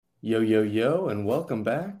Yo, yo, yo, and welcome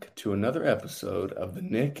back to another episode of the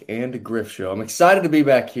Nick and Griff Show. I'm excited to be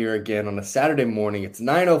back here again on a Saturday morning. It's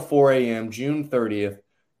 9:04 a.m., June 30th.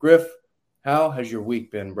 Griff, how has your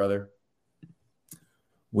week been, brother?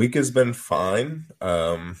 Week has been fine.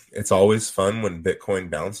 It's always fun when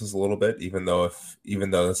Bitcoin bounces a little bit, even though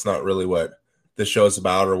that's not really what the show's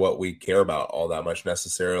about or what we care about all that much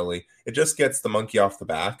necessarily. It just gets the monkey off the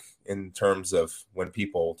back in terms of when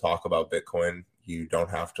people talk about Bitcoin, you don't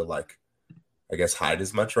have to I guess hide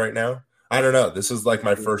as much right now. I don't know. This is like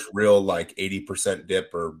my first real 80%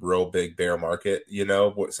 dip or real big bear market,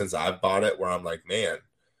 since I've bought it where I'm like, man,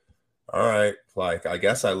 all right, I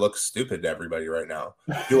guess I look stupid to everybody right now.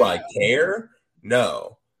 Do I care?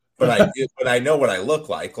 No. But I do, but I know what I look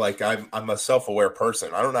like. Like I'm a self-aware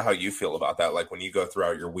person. I don't know how you feel about that. Like when you go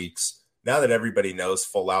throughout your weeks, now that everybody knows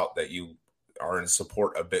full out that you are in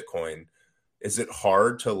support of Bitcoin, is it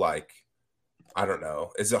hard to I don't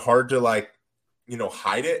know. Is it hard to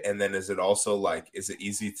hide it? And then is it also is it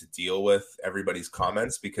easy to deal with everybody's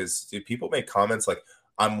comments? Because do people make comments like,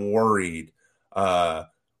 I'm worried,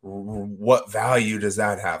 what value does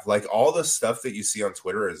that have? Like all the stuff that you see on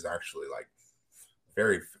Twitter is actually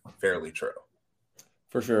very fairly true.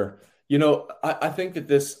 For sure. I think that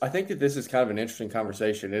this is kind of an interesting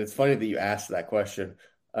conversation, and it's funny that you asked that question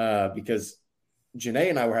because Janae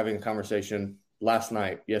and I were having a conversation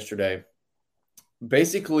yesterday,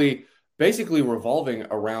 basically, basically revolving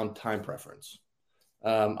around time preference.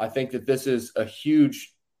 I think that this is a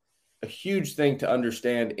huge thing to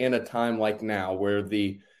understand in a time like now where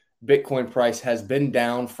the Bitcoin price has been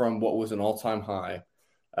down from what was an all-time high.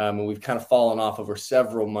 And we've kind of fallen off over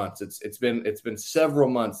several months. It's been several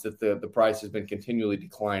months that the price has been continually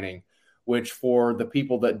declining, which for the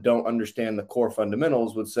people that don't understand the core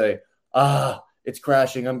fundamentals would say, it's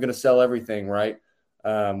crashing. I'm going to sell everything, right?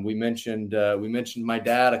 We mentioned my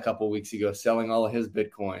dad a couple of weeks ago selling all of his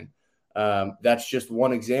Bitcoin. That's just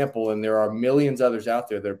one example, and there are millions others out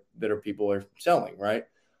there that are people are selling, right?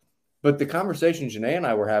 But the conversation Janae and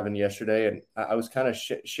I were having yesterday, and I was kind of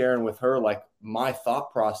sharing with her like my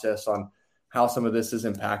thought process on how some of this is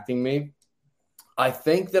impacting me. I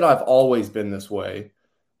think that I've always been this way,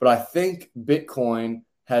 but I think Bitcoin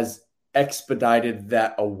has expedited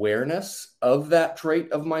that awareness of that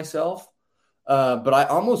trait of myself. But I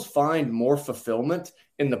almost find more fulfillment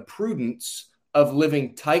in the prudence of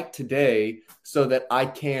living tight today so that I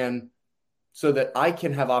can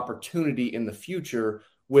have opportunity in the future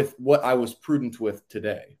with what I was prudent with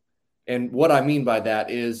today. And what I mean by that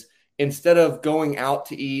is instead of going out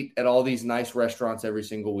to eat at all these nice restaurants every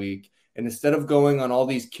single week, and instead of going on all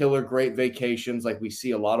these killer great vacations like we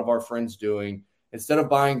see a lot of our friends doing, instead of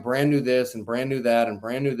buying brand new this and brand new that and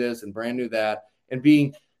brand new this and brand new that and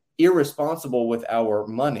being irresponsible with our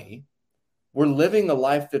money, we're living a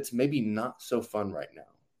life that's maybe not so fun right now.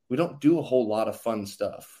 We don't do a whole lot of fun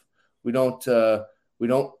stuff. We don't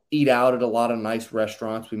eat out at a lot of nice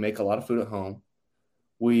restaurants. We make a lot of food at home.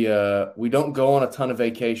 We don't go on a ton of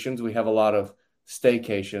vacations. We have a lot of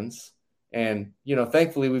staycations, and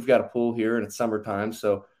thankfully we've got a pool here, and it's summertime,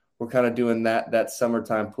 so we're kind of doing that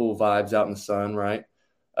summertime pool vibes out in the sun, right?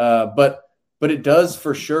 But it does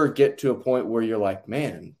for sure get to a point where you're like,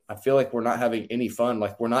 man, I feel like we're not having any fun.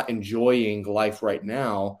 Like we're not enjoying life right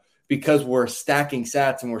now because we're stacking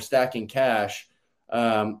sats and we're stacking cash.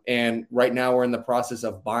 And right now we're in the process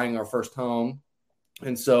of buying our first home.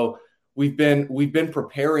 And so we've been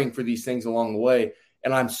preparing for these things along the way.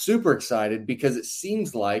 And I'm super excited because it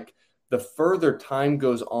seems like the further time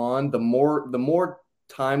goes on, the more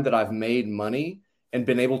time that I've made money and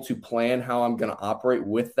been able to plan how I'm going to operate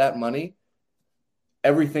with that money,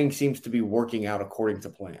 everything seems to be working out according to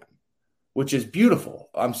plan, which is beautiful.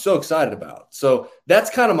 I'm so excited about. So that's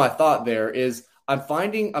kind of my thought there is I'm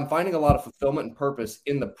finding a lot of fulfillment and purpose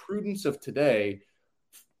in the prudence of today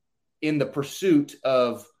in the pursuit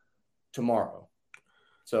of tomorrow.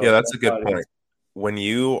 Yeah, So that's that's a how good it is. point. When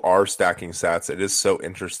you are stacking sats, it is so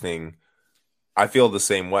interesting. I feel the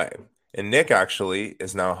same way. And Nick actually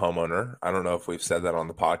is now a homeowner. I don't know if we've said that on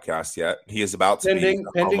the podcast yet. He is about to be a Pending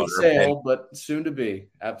homeowner and sale, but soon to be. soon to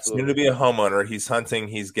Absolutely. be a homeowner. He's hunting,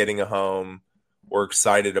 he's getting a home. We're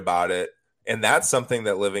excited about it. And that's something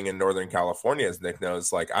that living in Northern California, as Nick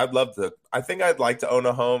knows, I think I'd like to own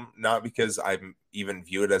a home, not because I even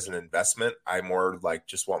view it as an investment. I more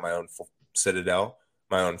just want my own citadel,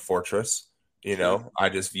 my own fortress. Sure. I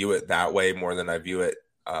just view it that way more than I view it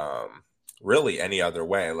really any other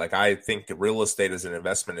way. Like, I think real estate as an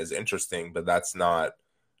investment is interesting, but that's not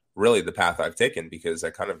really the path I've taken because I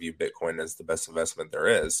kind of view Bitcoin as the best investment there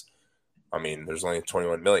is. I mean, there's only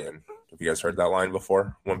 21 million. Have you guys heard that line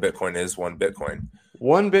before? One Bitcoin is one Bitcoin.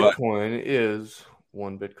 One But Bitcoin is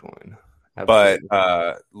one Bitcoin. but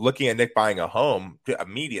Absolutely. looking at Nick buying a home,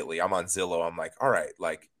 immediately I'm on Zillow. I'm like, all right,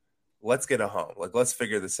 like let's get a home. Like let's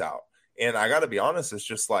figure this out. And I got to be honest, it's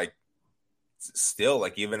just like still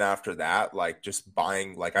like even after that, like just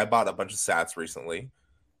buying. Like I bought a bunch of Sats recently,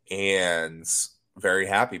 and very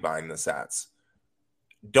happy buying the Sats.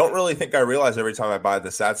 Don't really think I realize every time I buy the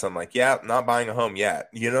Sats, I'm like, yeah, not buying a home yet.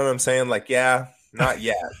 You know what I'm saying? Like, yeah, not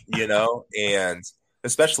yet. And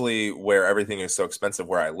especially where everything is so expensive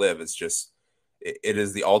where I live, it's just it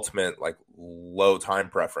is the ultimate like low time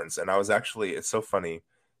preference. And I was actually, it's so funny.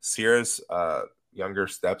 Sierra's younger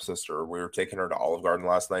stepsister, we were taking her to Olive Garden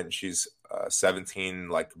last night, and she's 17,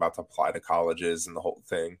 like about to apply to colleges and the whole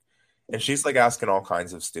thing. And she's like asking all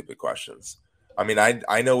kinds of stupid questions. I mean,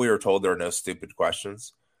 I know we were told there are no stupid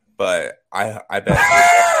questions, but I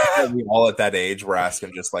bet we all at that age were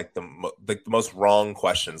asking just like the most wrong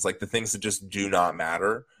questions, like the things that just do not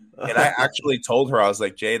matter. And I actually told her, I was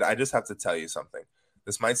like, Jade, I just have to tell you something.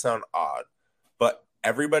 This might sound odd, but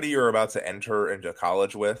everybody you're about to enter into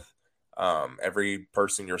college with, every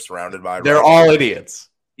person you're surrounded by, They're right? all idiots.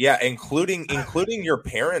 Yeah, including your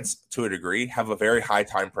parents to a degree have a very high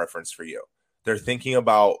time preference for you. They're thinking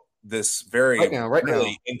about this very Right now.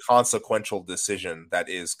 really inconsequential decision that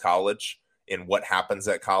is college and what happens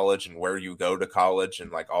at college and where you go to college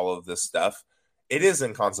and like all of this stuff. It is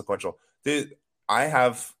inconsequential. Dude, I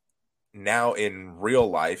have now in real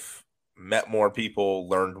life met more people,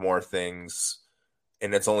 learned more things,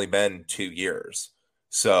 and it's only been 2 years.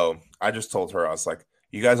 So I just told her, I was like,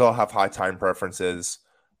 you guys all have high time preferences.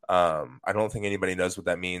 I don't think anybody knows what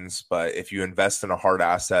that means, but if you invest in a hard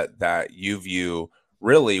asset that you view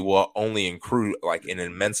really will only accrue like an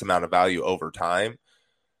immense amount of value over time,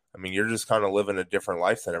 I mean, you're just kind of living a different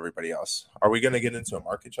life than everybody else. Are we going to get into a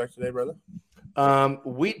market check today, brother?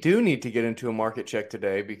 We do need to get into a market check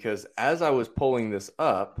today because as I was pulling this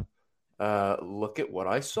up, look at what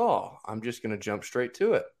I saw. I'm just going to jump straight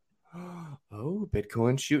to it. Oh,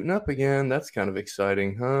 Bitcoin shooting up again. That's kind of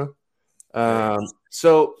exciting, huh?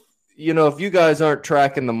 So, if you guys aren't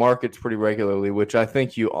tracking the markets pretty regularly, which I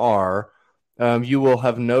think you are, you will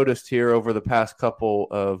have noticed here over the past couple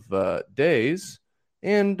of days,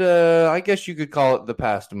 and I guess you could call it the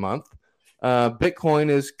past month, Bitcoin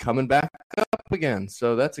is coming back up again.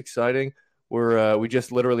 So that's exciting. We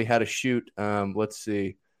just literally had a shoot. Let's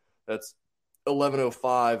see, that's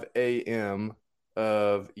 11:05 a.m.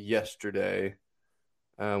 of yesterday.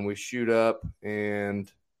 We shoot up, and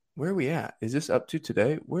where are we at? Is this up to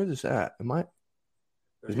today? Where is this at?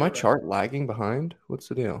 Is my chart lagging behind? What's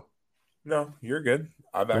the deal? No, you're good.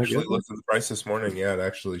 I've actually looked at the price this morning. Yeah, it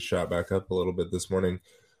actually shot back up a little bit this morning.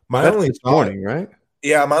 That's this morning, right?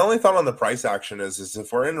 Yeah, my only thought on the price action is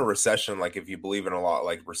if we're in a recession, like if you believe in a lot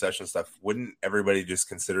like recession stuff, wouldn't everybody just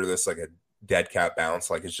consider this like a dead cat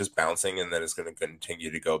bounce? Like it's just bouncing and then it's going to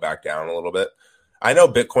continue to go back down a little bit. I know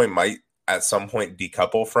Bitcoin might at some point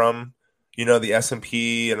decouple from, the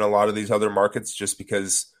S&P and a lot of these other markets just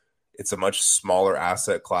because it's a much smaller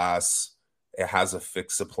asset class. It has a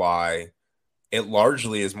fixed supply. It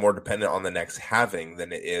largely is more dependent on the next halving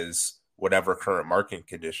than it is whatever current market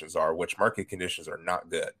conditions are, which market conditions are not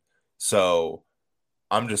good. So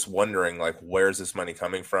I'm just wondering, like, where's this money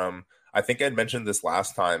coming from? I think I'd mentioned this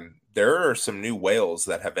last time. There are some new whales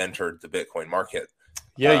that have entered the Bitcoin market.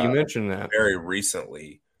 Yeah, you mentioned that. Very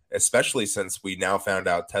recently, especially since we now found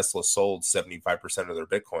out Tesla sold 75% of their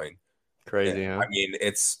Bitcoin. Crazy, huh? I mean,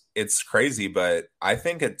 it's crazy, but I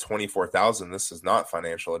think at 24,000, this is not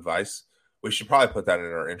financial advice. We should probably put that in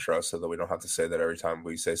our intro so that we don't have to say that every time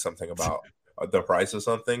we say something about the price of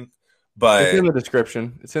something. But it's in the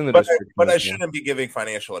description. Description. But I shouldn't be giving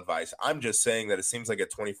financial advice. I'm just saying that it seems like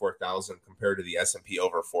at 24,000 compared to the S&P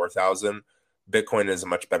over 4,000, Bitcoin is a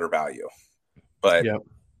much better value. But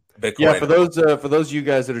Bitcoin, yeah, for those of you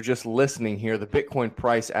guys that are just listening here, the Bitcoin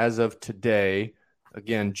price as of today,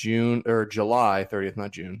 again, July 30th,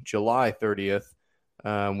 not June, July 30th.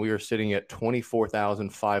 We are sitting at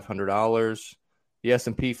 $24,500. The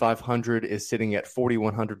S&P 500 is sitting at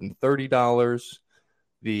 $4,130.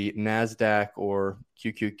 The NASDAQ or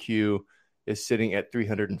QQQ is sitting at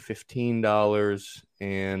 $315,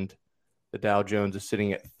 and the Dow Jones is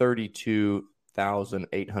sitting at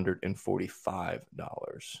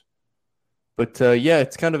 $32,845. But yeah,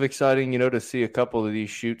 it's kind of exciting, to see a couple of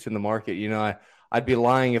these shoots in the market. I'd be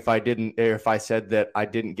lying if I said that I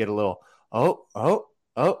didn't get a little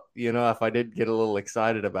if I did get a little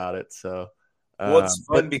excited about it. So, it's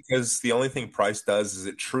fun because the only thing price does is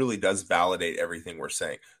it truly does validate everything we're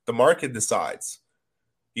saying. The market decides.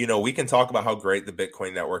 We can talk about how great the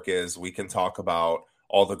Bitcoin network is. We can talk about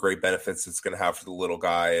all the great benefits it's going to have for the little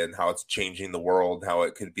guy and how it's changing the world, how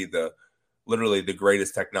it could be literally the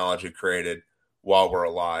greatest technology created while we're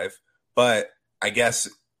alive. But I guess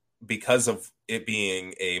because of it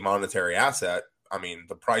being a monetary asset, I mean,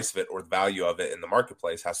 the price of it or the value of it in the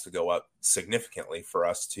marketplace has to go up significantly for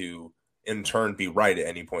us to in turn be right at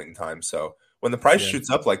any point in time. So when the price shoots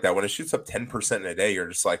up like that, when it shoots up 10% in a day, you're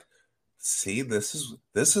just like, see, this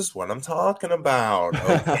is what I'm talking about.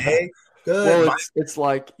 Okay, good. Well, it's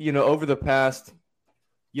like, over the past,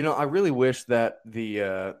 I really wish that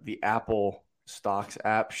the Apple Stocks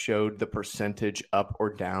app showed the percentage up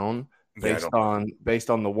or down based on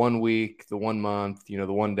the 1 week, the 1 month, the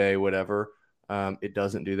 1 day, whatever. It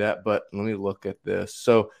doesn't do that, but let me look at this.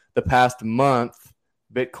 So the past month,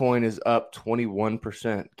 Bitcoin is up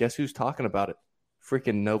 21%. Guess who's talking about it?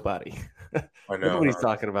 Freaking nobody. I know. Nobody's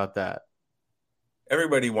talking about that.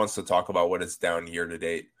 Everybody wants to talk about what it's down year to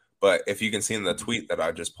date. But if you can see in the tweet that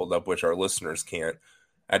I just pulled up, which our listeners can't,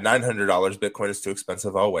 at $900, Bitcoin is too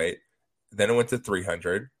expensive. I'll wait. Then it went to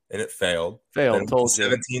 300 and it failed. Then it told you.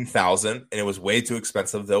 17,000 and it was way too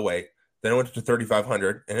expensive. They'll wait. Then it went to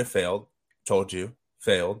 3,500 and it failed. Told you,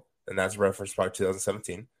 failed. And that's reference probably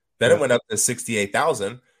 2017. Then it went up to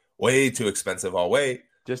 68,000, way too expensive. I'll wait.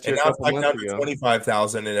 And now it's back down to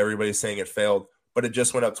 25,000 and everybody's saying it failed, but it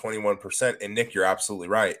just went up 21%. And Nick, you're absolutely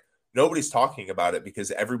right. Nobody's talking about it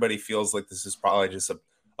because everybody feels like this is probably just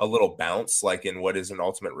a little bounce, like in what is an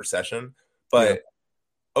ultimate recession. But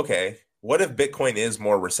okay, what if Bitcoin is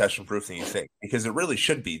more recession proof than you think? Because it really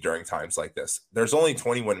should be during times like this. There's only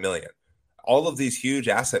 21 million. All of these huge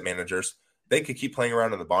asset managers, they could keep playing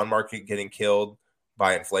around in the bond market, getting killed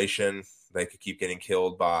by inflation. They could keep getting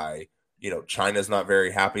killed by, China's not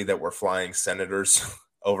very happy that we're flying senators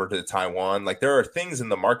over to Taiwan. Like there are things in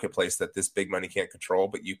the marketplace that this big money can't control,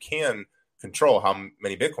 but you can control how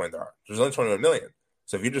many Bitcoin there are. There's only 21 million.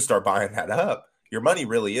 So if you just start buying that up, your money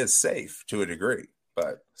really is safe to a degree.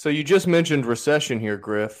 But so you just mentioned recession here,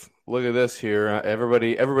 Griff. Look at this here.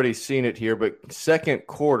 Everybody's seen it here, but second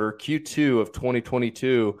quarter, Q2 of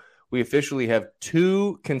 2022, we officially have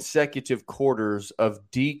 2 consecutive quarters of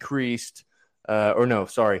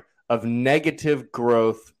of negative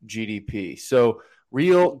growth GDP. So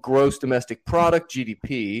real gross domestic product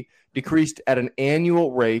GDP decreased at an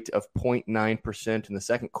annual rate of 0.9% in the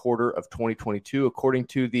second quarter of 2022, according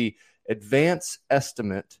to the advance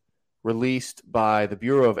estimate released by the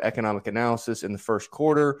Bureau of Economic Analysis in the first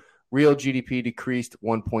quarter. Real GDP decreased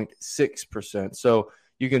 1.6%. So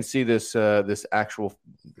you can see this actual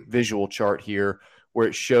visual chart here where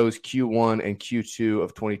it shows Q1 and Q2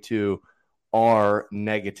 of 22 are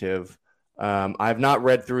negative. I have not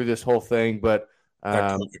read through this whole thing, but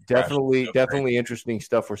definitely interesting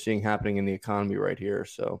stuff we're seeing happening in the economy right here.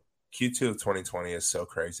 So Q2 of 2020 is so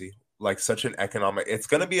crazy. Like such an economic, it's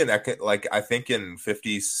going to be like I think in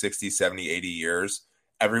 50, 60, 70, 80 years,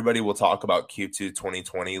 everybody will talk about Q2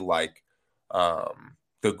 2020 like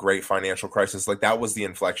the great financial crisis. Like that was the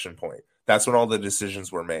inflection point. That's when all the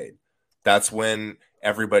decisions were made. That's when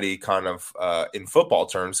everybody kind of, in football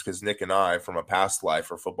terms, because Nick and I from a past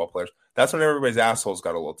life are football players, that's when everybody's assholes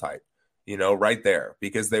got a little tight, right there,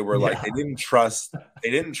 because they were like, they didn't trust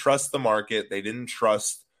the market. They didn't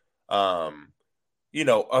trust, aside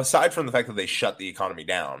from the fact that they shut the economy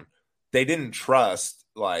down, they didn't trust,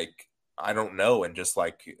 like, I don't know, and just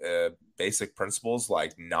like basic principles,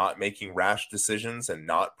 like not making rash decisions and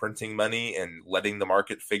not printing money and letting the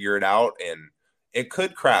market figure it out. And it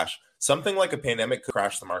could crash. Something like a pandemic could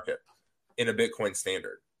crash the market in a Bitcoin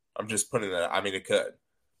standard. I'm just putting that. I mean, it could,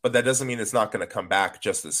 but that doesn't mean it's not going to come back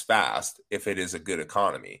just as fast if it is a good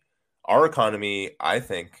economy. Our economy, I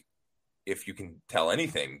think, if you can tell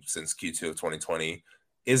anything since Q2 of 2020,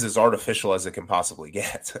 is as artificial as it can possibly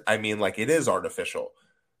get. I mean, like it is artificial.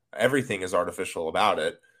 Everything is artificial about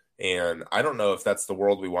it. And I don't know if that's the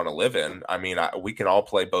world we want to live in. I mean, we can all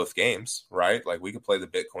play both games, right? Like we could play the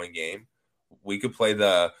Bitcoin game. We could play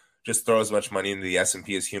just throw as much money into the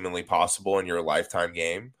S&P as humanly possible in your lifetime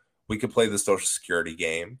game. We could play the Social Security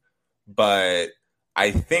game. But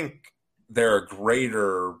I think there are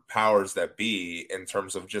greater powers that be in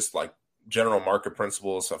terms of just like general market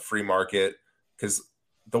principles, a free market, because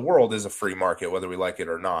the world is a free market, whether we like it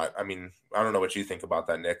or not. I mean, I don't know what you think about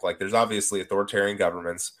that, Nick. Like there's obviously authoritarian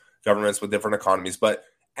governments with different economies, but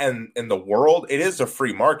and in the world, it is a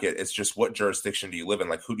free market. It's just what jurisdiction do you live in?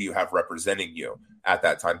 Like who do you have representing you at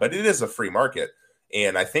that time? But it is a free market.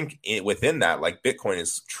 And I think within that, like Bitcoin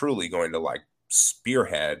is truly going to like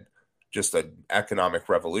spearhead just an economic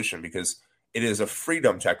revolution because it is a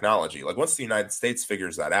freedom technology. Like once the United States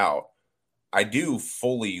figures that out, I do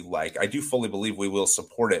fully believe we will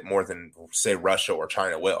support it more than, say, Russia or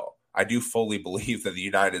China will. I do fully believe that the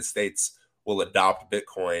United States will adopt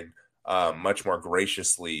Bitcoin much more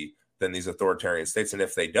graciously than these authoritarian states. And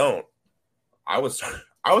if they don't, I would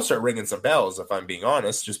start ringing some bells, if I'm being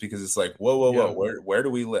honest, just because it's like, whoa, where do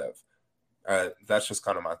we live? That's just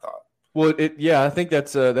kind of my thought. Well, I think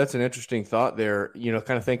that's an interesting thought there.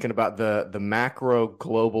 Kind of thinking about the macro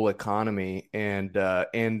global economy and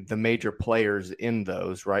the major players in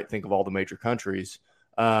those. Right, think of all the major countries.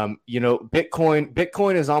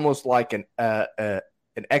 Bitcoin is almost like an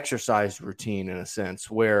exercise routine in a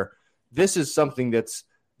sense, where this is something that's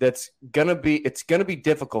gonna be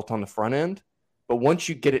difficult on the front end, but once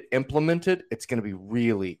you get it implemented, it's gonna be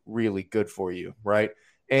really, really good for you, right?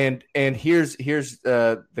 And here's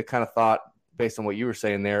the kind of thought based on what you were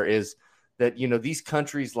saying there is that these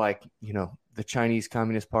countries like the Chinese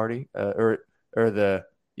Communist Party or the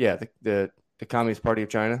Communist Party of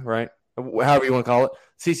China, right? However you want to call it,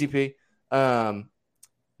 CCP.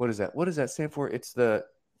 What is that? What does that stand for? It's the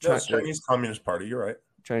Chinese Communist Party. You're right.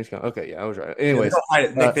 Chinese. Okay, yeah, I was right. Anyways, they don't hide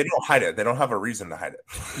it. They don't hide it. They don't have a reason to hide it.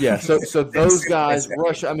 Yeah. So those guys,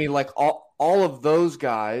 Russia. I mean, like all of those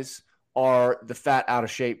guys are the fat, out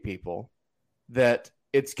of shape people that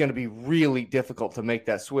it's going to be really difficult to make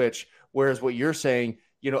that switch. Whereas what you're saying,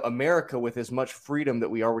 America, with as much freedom that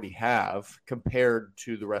we already have compared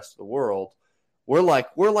to the rest of the world, we're like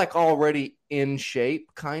already in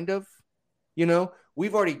shape, kind of.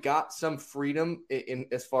 We've already got some freedom in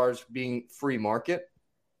as far as being free market,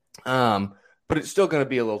 but it's still going to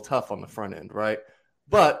be a little tough on the front end, right?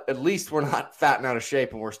 But at least we're not fat and out of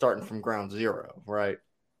shape, and we're starting from ground zero, right?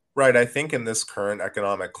 Right. I think in this current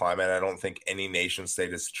economic climate, I don't think any nation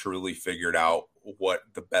state has truly figured out what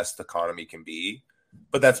the best economy can be.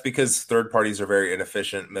 But that's because third parties are very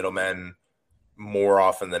inefficient. Middlemen, more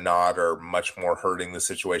often than not, are much more hurting the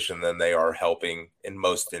situation than they are helping in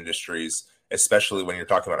most industries, especially when you're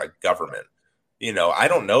talking about a government. I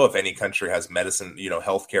don't know if any country has medicine,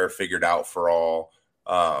 healthcare figured out for all,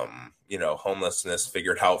 homelessness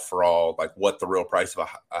figured out for all, like what the real price of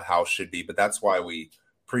a house should be. But that's why we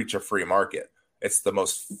preach a free market. It's the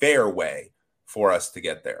most fair way for us to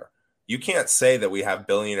get there. You can't say that we have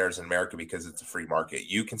billionaires in America because it's a free market.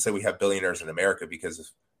 You can say we have billionaires in America because of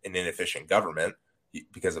an inefficient government,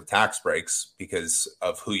 because of tax breaks, because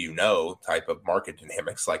of who type of market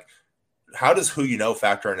dynamics. Like, how does who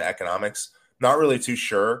factor into economics? Not really too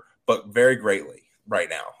sure, but very greatly right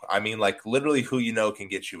now. I mean, like literally who can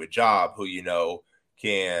get you a job, who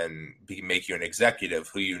can make you an executive,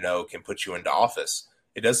 who can put you into office.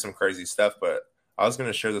 It does some crazy stuff, but I was going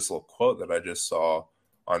to share this little quote that I just saw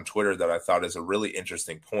on Twitter that I thought is a really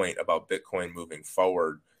interesting point about Bitcoin moving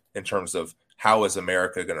forward in terms of how is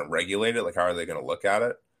America going to regulate it? Like, how are they going to look at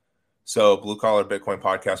it? So Blue Collar Bitcoin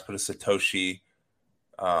Podcast put a Satoshi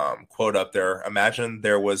quote up there. Imagine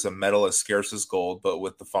there was a metal as scarce as gold, but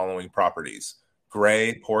with the following properties: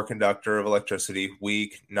 gray, poor conductor of electricity,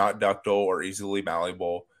 weak, not ductile or easily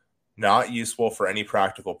malleable, not useful for any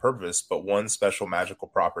practical purpose, but one special magical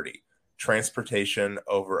property: transportation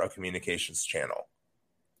over a communications channel.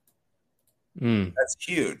 That's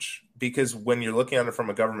huge, because when you're looking at it from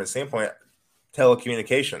a government standpoint,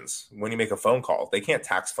 telecommunications, when you make a phone call, they can't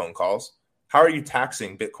tax phone calls. How are you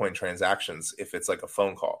taxing Bitcoin transactions if it's like a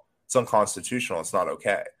phone call? It's unconstitutional. It's not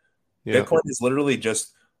okay. Yeah. Bitcoin is literally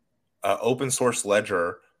just an open source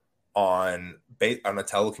ledger on a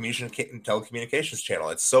telecommunications channel.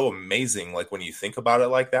 It's so amazing, like when you think about it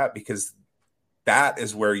like that, because that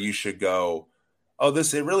is where you should go,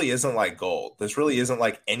 it really isn't like gold. This really isn't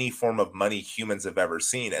like any form of money humans have ever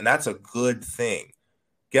seen. And that's a good thing.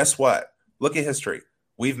 Guess what? Look at history.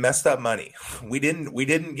 We've messed up money. We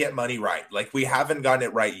didn't get money right. Like, we haven't gotten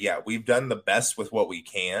it right yet. We've done the best with what we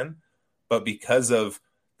can, but because of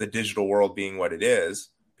the digital world being what it is,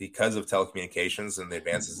 because of telecommunications and the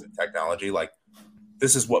advances in technology, like,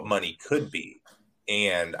 this is what money could be.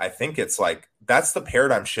 And I think it's like, that's the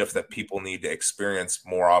paradigm shift that people need to experience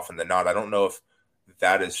more often than not. I don't know if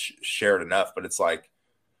that is shared enough, but it's like,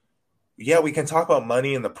 yeah, we can talk about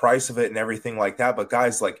money and the price of it and everything like that, but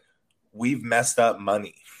guys, like, we've messed up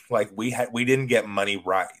money. Like, we didn't get money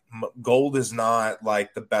right. Gold is not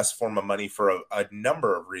like the best form of money for a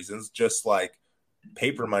number of reasons, just like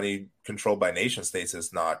paper money controlled by nation states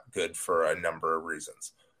is not good for a number of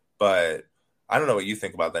reasons. But I don't know what you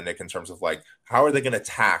think about that, Nick, in terms of like, how are they going to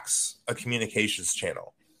tax a communications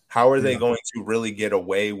channel? How are they going to really get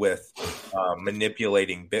away with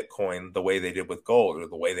manipulating Bitcoin the way they did with gold, or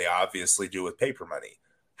the way they obviously do with paper money?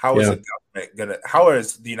 How is the government how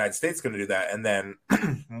is the United States going to do that? And then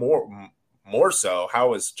more so,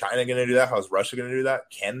 how is China going to do that? How is Russia going to do that?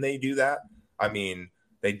 Can they do that? I mean,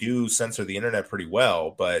 they do censor the internet pretty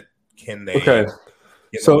well, but can they Okay. get in the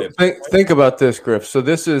way So of think about this, Griff. So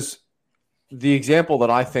this is the example that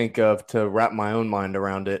I think of to wrap my own mind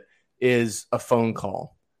around it is a phone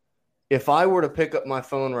call. If I were to pick up my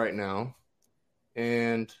phone right now,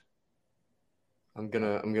 and I'm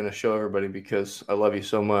gonna show everybody because I love you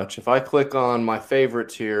so much. If I click on my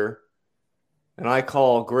favorites here and I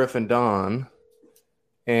call Griff and Don,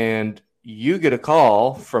 and you get a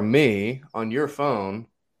call from me on your phone,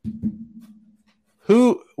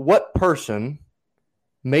 what person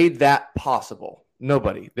made that possible?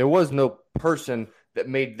 Nobody. There was no person that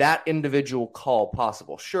made that individual call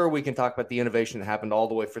possible. Sure, we can talk about the innovation that happened all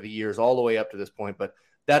the way for the years, all the way up to this point, but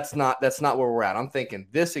that's not where we're at. I'm thinking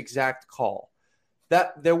this exact call,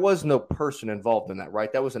 that there was no person involved in that,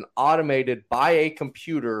 right? That was an automated by a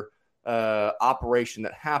computer operation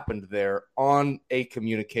that happened there on a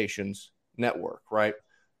communications network, right?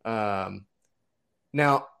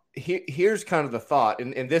 Now, here's kind of the thought,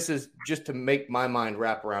 and this is just to make my mind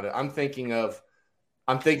wrap around it. I'm thinking of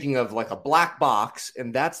like a black box,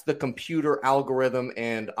 and that's the computer algorithm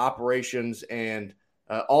and operations and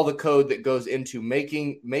all the code that goes into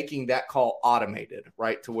making that call automated,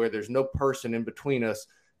 right? To where there's no person in between us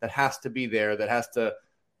that has to be there, that has to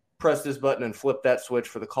press this button and flip that switch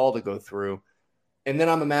for the call to go through. And then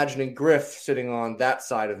I'm imagining Griff sitting on that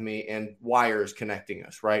side of me and wires connecting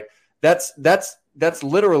us, right? That's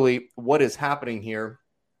literally what is happening here,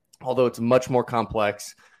 although it's much more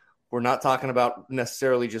complex. We're not talking about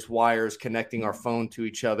necessarily just wires connecting our phone to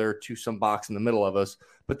each other to some box in the middle of us,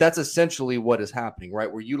 but that's essentially what is happening,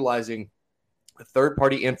 right? We're utilizing a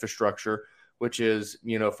third-party infrastructure, which is,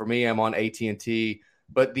 for me, I'm on AT&T,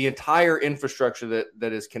 but the entire infrastructure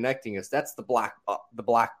that is connecting us, that's the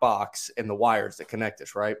black box and the wires that connect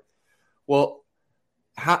us, right? Well,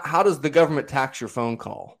 how does the government tax your phone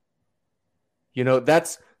call?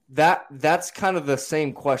 That's kind of the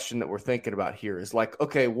same question that we're thinking about here is like,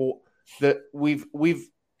 okay, well, we've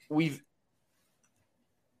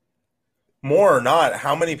more or not,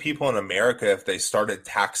 how many people in America, if they started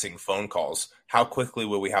taxing phone calls, how quickly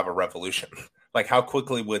would we have a revolution? Like, how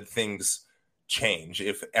quickly would things change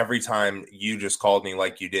if every time you just called me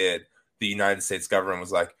like you did, the United States government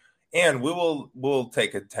was like, and we'll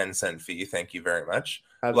take a 10-cent fee. Thank you very much.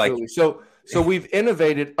 Absolutely. So we've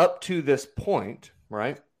innovated up to this point,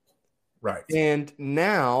 right? Right. And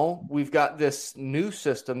now we've got this new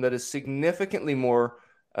system that is significantly more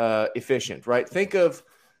efficient, right? Think of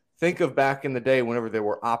back in the day whenever there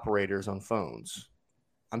were operators on phones.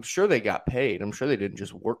 I'm sure they got paid. I'm sure they didn't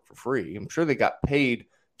just work for free. I'm sure they got paid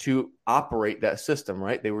to operate that system,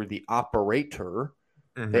 right? They were the operator.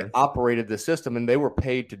 Mm-hmm. They operated the system and they were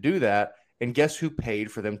paid to do that. And guess who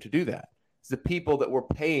paid for them to do that? It's the people that were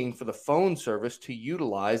paying for the phone service to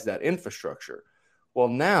utilize that infrastructure. Well,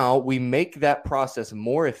 now we make that process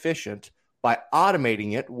more efficient by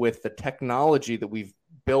automating it with the technology that we've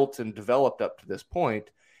built and developed up to this point.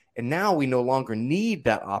 And now we no longer need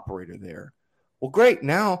that operator there. Well, great.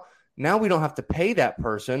 Now we don't have to pay that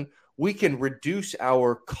person. We can reduce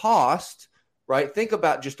our cost, right? Think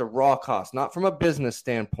about just a raw cost, not from a business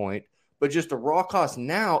standpoint, but just a raw cost.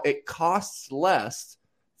 Now it costs less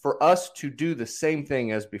for us to do the same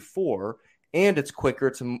thing as before, and it's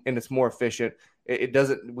quicker and it's more efficient.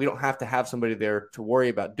 We don't have to have somebody there to worry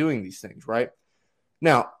about doing these things, right?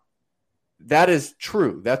 Now, that is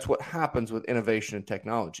true. That's what happens with innovation and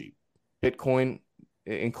technology, Bitcoin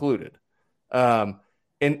included.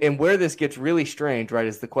 And where this gets really strange, right,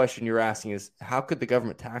 is the question you're asking is, how could the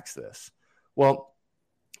government tax this? Well,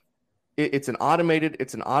 it's an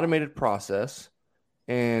automated process,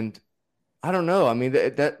 and I don't know. I mean,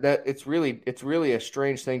 that it's really a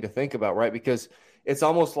strange thing to think about, right? Because it's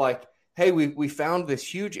almost like, hey, we found this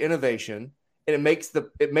huge innovation, and it makes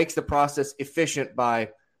the process efficient by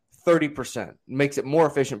 30%, makes it more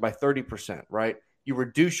efficient by 30%, right? You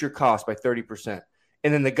reduce your cost by 30%.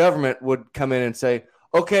 And then the government would come in and say,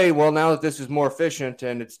 okay, well, now that this is more efficient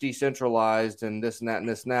and it's decentralized and this and that and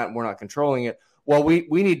this and that, and we're not controlling it. Well, we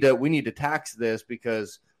need to tax this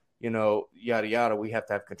because, yada, yada, we have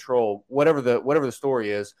to have control, whatever the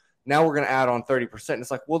story is. Now we're going to add on 30%. And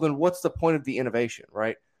it's like, well, then what's the point of the innovation,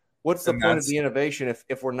 right? What's the point of the innovation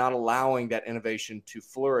if we're not allowing that innovation to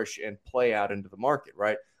flourish and play out into the market,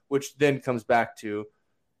 right? Which then comes back to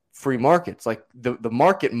free markets. Like the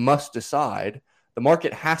market must decide. The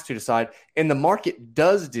market has to decide, and the market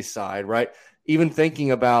does decide, right? Even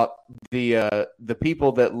thinking about the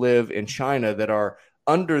people that live in China that are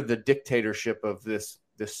under the dictatorship of this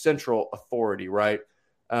central authority, right?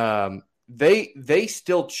 they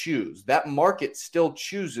still choose. That market still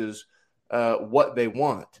chooses what they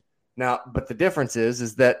want. Now, but the difference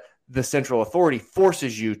is that the central authority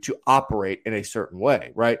forces you to operate in a certain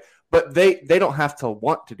way, right? But they don't have to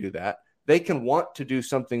want to do that. They can want to do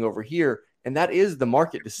something over here, and that is the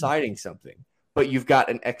market deciding something. But you've got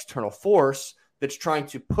an external force that's trying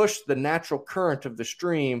to push the natural current of the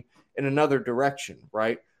stream in another direction,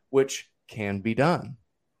 right? Which can be done.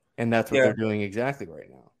 And that's what they're doing exactly right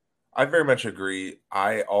now. I very much agree.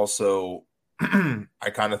 I also, I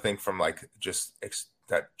kind of think from like just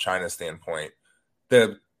that China standpoint,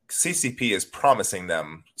 the CCP is promising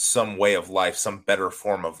them some way of life, some better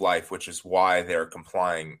form of life, which is why they're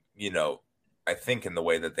complying, I think in the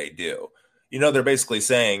way that they do. They're basically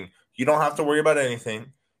saying, you don't have to worry about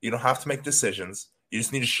anything. You don't have to make decisions. You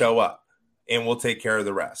just need to show up and we'll take care of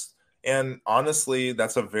the rest. And honestly,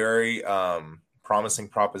 that's a very promising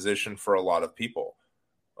proposition for a lot of people.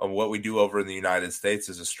 What we do over in the United States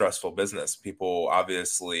is a stressful business. People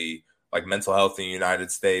obviously like mental health in the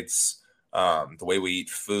United States, the way we eat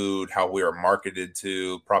food, how we are marketed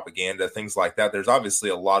to, propaganda, things like that. There's obviously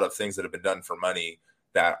a lot of things that have been done for money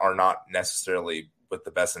that are not necessarily with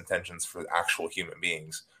the best intentions for actual human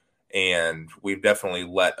beings. And we've definitely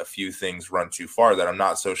let a few things run too far that I'm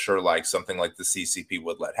not so sure like something like the CCP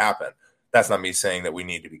would let happen. That's not me saying that we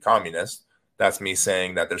need to be communist. That's me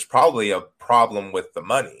saying that there's probably a problem with the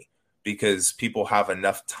money because people have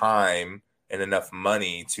enough time and enough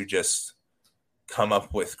money to just come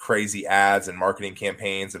up with crazy ads and marketing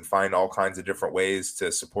campaigns and find all kinds of different ways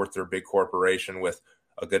to support their big corporation with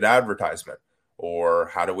a good advertisement. Or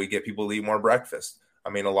how do we get people to eat more breakfast? I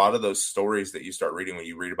mean, a lot of those stories that you start reading when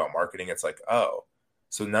you read about marketing, it's like, oh,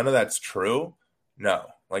 so none of that's true? No,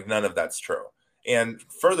 like none of that's true. And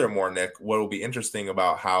furthermore, Nick, what will be interesting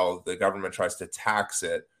about how the government tries to tax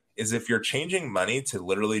it is if you're changing money to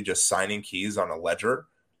literally just signing keys on a ledger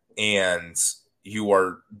and you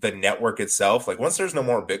are the network itself, like once there's no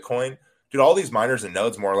more Bitcoin, dude, all these miners and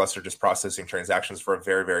nodes more or less are just processing transactions for a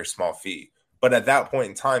very, very small fee. But at that point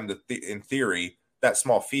in time, in theory, that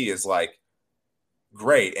small fee is like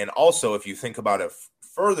great. And also, if you think about it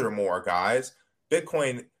furthermore, guys,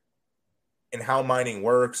 Bitcoin and how mining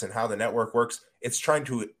works and how the network works, it's trying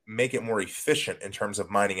to make it more efficient in terms of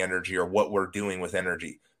mining energy or what we're doing with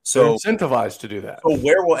energy. So they're incentivized to do that. So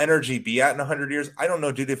where will energy be at in 100 years? I don't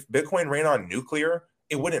know, dude. If Bitcoin ran on nuclear,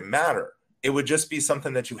 it wouldn't matter. It would just be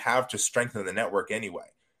something that you have to strengthen the network anyway.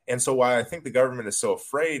 And so why I think the government is so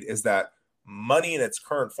afraid is that money in its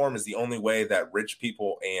current form is the only way that rich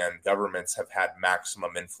people and governments have had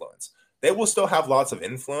maximum influence. They will still have lots of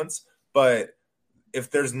influence, but if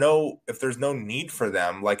there's no need for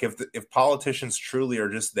them, like if politicians truly are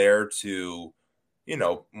just there to,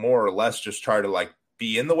 more or less just try to like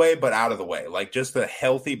be in the way but out of the way, like just a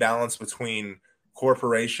healthy balance between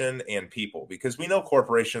corporation and people, because we know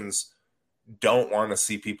corporations don't want to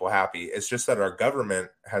see people happy. It's just that our government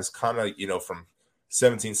has kind of, from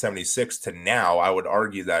 1776 to now, I would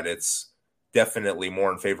argue that it's definitely more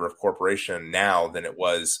in favor of corporation now than it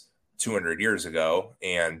was 200 years ago,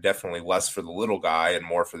 and definitely less for the little guy and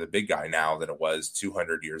more for the big guy now than it was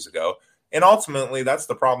 200 years ago. And ultimately, that's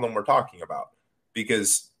the problem we're talking about,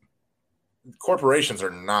 because corporations are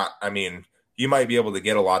not, I mean, you might be able to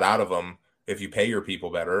get a lot out of them if you pay your people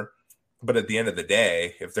better. But at the end of the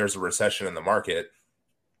day, if there's a recession in the market,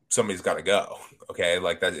 somebody's got to go. Okay.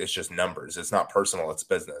 Like that, it's just numbers. It's not personal, it's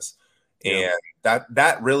business. Yeah. And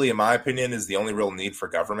that really, in my opinion, is the only real need for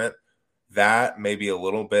government. That maybe a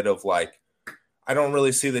little bit of like, I don't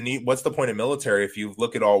really see the need. What's the point of military if you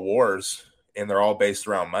look at all wars and they're all based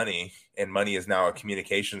around money, and money is now a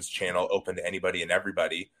communications channel open to anybody and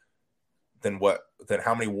everybody? Then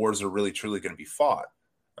how many wars are really truly going to be fought?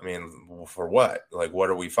 I mean, for what? Like, what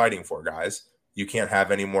are we fighting for, guys? You can't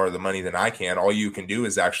have any more of the money than I can. All you can do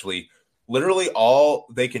is actually, literally all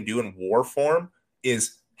they can do in war form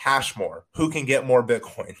is hash more. Who can get more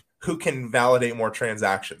Bitcoin? Who can validate more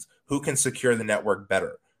transactions? Who can secure the network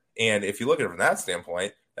better? And if you look at it from that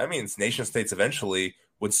standpoint, that means nation states eventually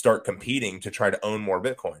would start competing to try to own more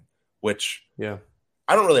Bitcoin, which I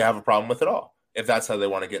don't really have a problem with at all. If that's how they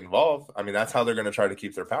want to get involved, I mean, that's how they're going to try to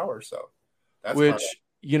keep their power. So that's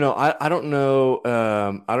I don't know.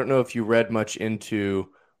 I don't know if you read much into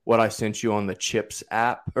what I sent you on the CHIPS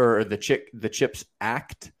app or the CHIPS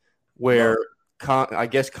Act, where I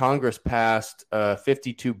guess Congress passed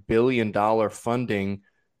 $52 billion funding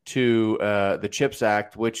to the CHIPS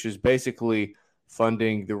Act, which is basically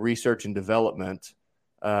funding the research and development,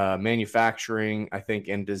 manufacturing, I think,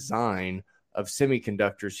 and design of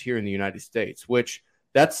semiconductors here in the United States, which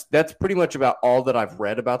that's pretty much about all that I've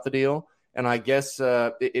read about the deal. And I guess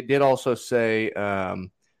it did also say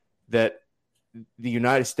that the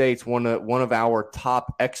United States, one of our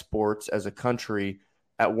top exports as a country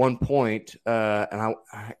at one point, and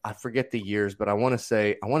I forget the years, but I want to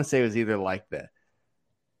say it was either like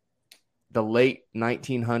the late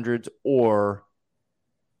 1900s or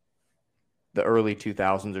the early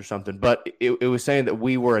 2000s or something. But it was saying that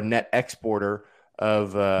we were a net exporter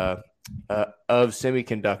of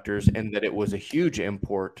semiconductors, and that it was a huge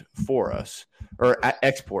import for us, or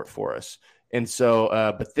export for us. And so,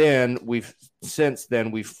 but then we've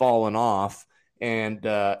fallen off, and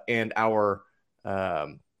our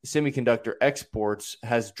semiconductor exports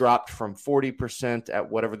has dropped from 40% at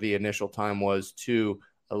whatever the initial time was to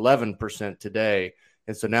 11% today.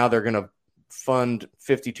 And so now they're going to fund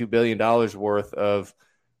 $52 billion worth of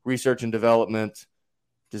research and development,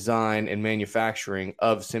 design, and manufacturing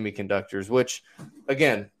of semiconductors, which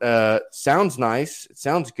again, sounds nice. It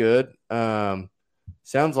sounds good.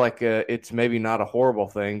 Sounds like it's maybe not a horrible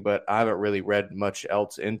thing, but I haven't really read much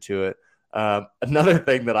else into it. Another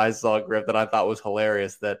thing that I saw, Griff, that I thought was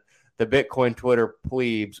hilarious that the Bitcoin Twitter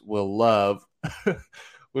plebes will love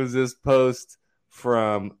was this post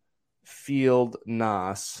from Field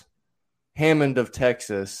Nas, Hammond of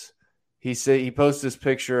Texas. He posts this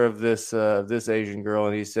picture of this Asian girl,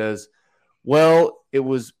 and he says, "Well, it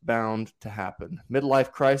was bound to happen.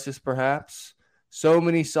 Midlife crisis, perhaps. So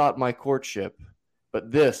many sought my courtship,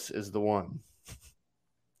 but this is the one.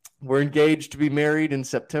 We're engaged to be married in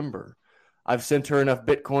September. I've sent her enough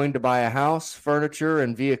Bitcoin to buy a house, furniture,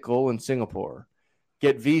 and vehicle in Singapore.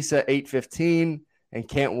 Get visa 815, and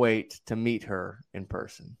can't wait to meet her in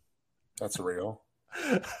person." That's real.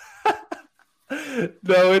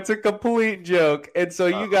 No, it's a complete joke. And so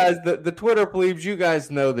you guys, the Twitter plebes, you guys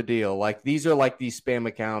know the deal. Like, these are like these spam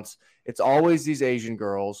accounts. It's always these Asian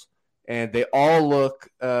girls, and they all look,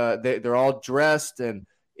 they're all dressed and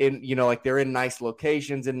in, like they're in nice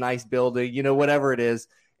locations, in nice building, whatever it is.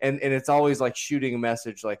 And it's always like shooting a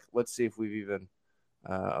message, like, let's see if we've even,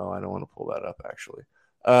 I don't want to pull that up actually.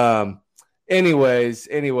 Anyways,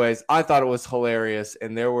 I thought it was hilarious.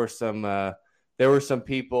 And there were some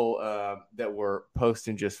people that were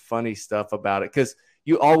posting just funny stuff about it, because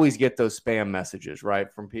you always get those spam messages, right,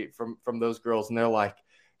 from those girls, and they're like,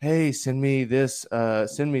 "Hey, send me this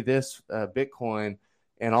Bitcoin,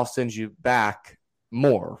 and I'll send you back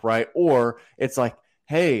more," right? Or it's like,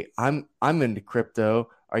 "Hey, I'm into crypto.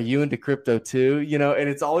 Are you into crypto too?" And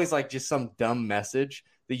it's always like just some dumb message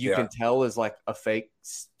that you can tell is like a fake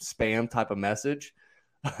spam type of message.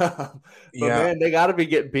 But man, they got to be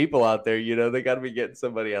getting people out there, they got to be getting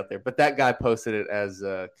somebody out there. But that guy posted it as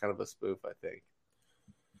kind of a spoof, I think.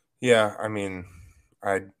 Yeah, I mean,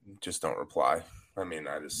 I just don't reply. I mean,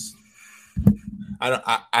 I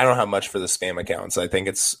don't have much for the spam accounts. I think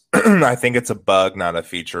it's a bug, not a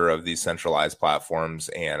feature of these centralized platforms,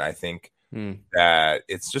 and I think that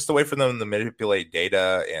it's just a way for them to manipulate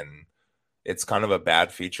data, and it's kind of a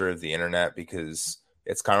bad feature of the internet, because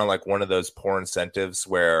it's kind of like one of those poor incentives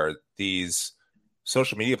where these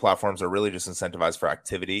social media platforms are really just incentivized for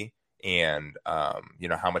activity and,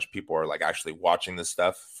 how much people are like actually watching this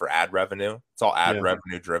stuff for ad revenue. It's all ad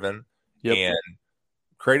revenue driven. Yep. And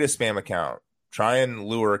create a spam account. Try and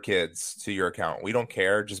lure kids to your account. We don't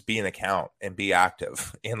care. Just be an account and be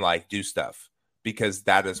active and like do stuff, because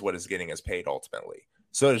that is what is getting us paid ultimately.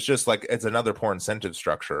 So it's just like, it's another poor incentive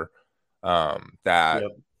structure that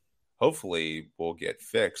hopefully will get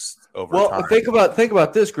fixed over time. Well, think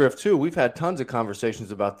about this, Griff, too. We've had tons of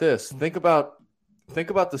conversations about this. Think about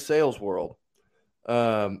the sales world.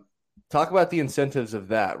 Talk about the incentives of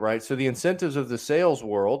that, right? So the incentives of the sales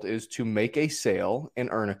world is to make a sale and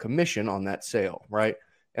earn a commission on that sale, right?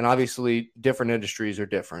 And obviously, different industries are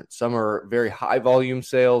different. Some are very high volume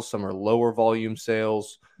sales, some are lower volume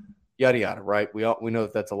sales, yada yada, right? We know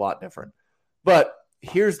that that's a lot different. But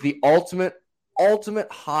here's the ultimate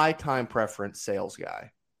high time preference sales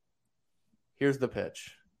guy. Here's the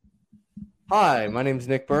pitch. "Hi, my name's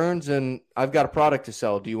Nick Burns, and I've got a product to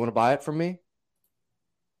sell. Do you want to buy it from me?"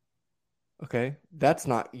 Okay,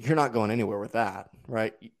 you're not going anywhere with that,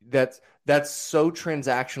 right? That's so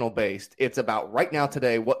transactional based. It's about right now,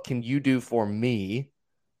 today, what can you do for me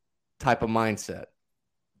type of mindset.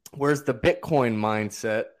 Whereas the Bitcoin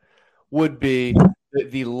mindset would be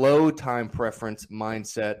the low time preference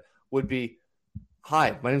mindset would be,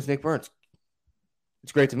 "Hi, my name is Nick Burns.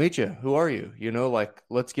 It's great to meet you. Who are you?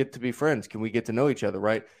 Let's get to be friends. Can we get to know each other?"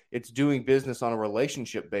 Right? It's doing business on a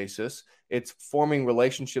relationship basis. It's forming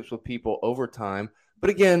relationships with people over time. But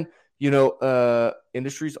again,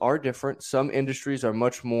 industries are different. Some industries are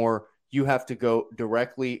much more, you have to go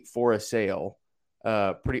directly for a sale.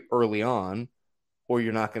 pretty early on, or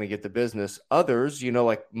you're not going to get the business. Others,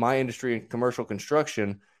 like my industry in commercial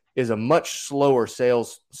construction, is a much slower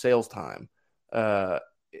sales time.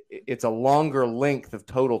 It's a longer length of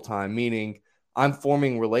total time, meaning I'm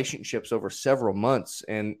forming relationships over several months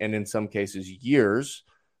and in some cases years,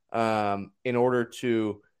 in order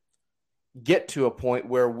to get to a point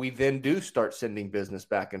where we then do start sending business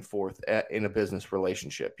back and forth in a business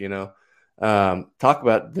relationship. Talk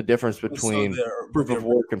about the difference between proof of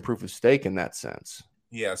work and proof of stake in that sense.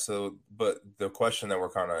 Yeah. So, but the question that we're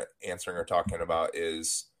kind of answering or talking about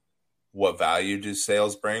is, what value do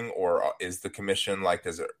sales bring, or is the commission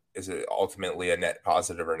is it ultimately a net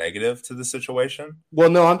positive or negative to the situation? Well,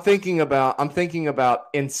 no, I'm thinking about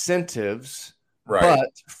incentives, right? But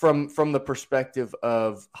from the perspective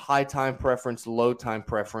of high time preference, low time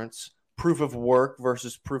preference, proof of work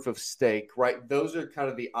versus proof of stake, right? Those are kind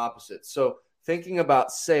of the opposites. So thinking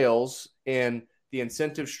about sales and the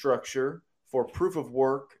incentive structure for proof of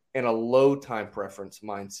work and a low time preference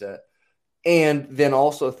mindset. And then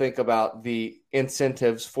also think about the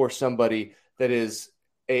incentives for somebody that is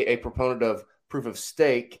a proponent of proof of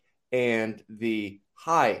stake and the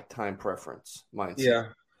high time preference mindset. Yeah.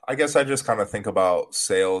 I guess I just kind of think about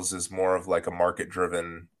sales as more of like a market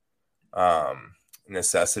driven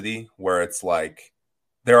necessity, where it's like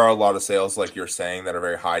there are a lot of sales, like you're saying, that are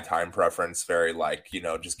very high time preference, very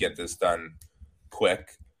just get this done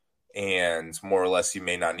quick. And more or less, you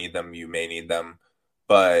may not need them, you may need them.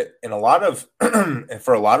 But in a lot of,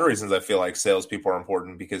 for a lot of reasons, I feel like salespeople are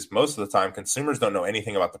important because most of the time consumers don't know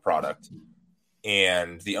anything about the product,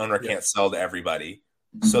 and the owner can't sell to everybody.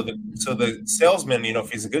 So the salesman,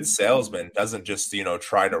 if he's a good salesman, doesn't just,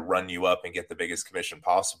 try to run you up and get the biggest commission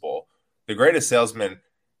possible. The greatest salesman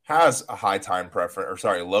has a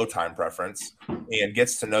low time preference, and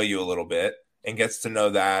gets to know you a little bit, and gets to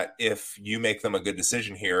know that if you make them a good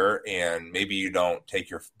decision here and maybe you don't take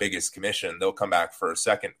your biggest commission, they'll come back for a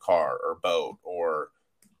second car or boat or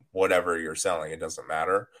whatever you're selling. It doesn't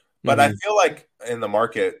matter. But I feel like in the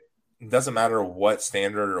market, it doesn't matter what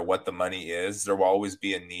standard or what the money is, there will always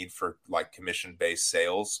be a need for commission-based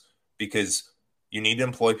sales, because you need to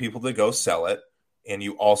employ people to go sell it. And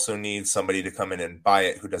you also need somebody to come in and buy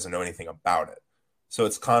it who doesn't know anything about it. So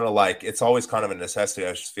it's kind of it's always kind of a necessity.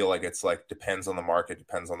 I just feel like it's depends on the market,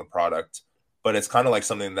 depends on the product, but it's kind of like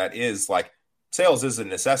something that is sales is a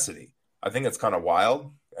necessity. I think it's kind of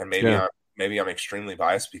wild, and maybe I'm extremely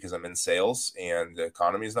biased because I'm in sales and the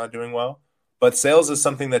economy is not doing well, but sales is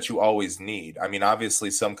something that you always need. I mean,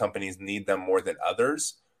 obviously some companies need them more than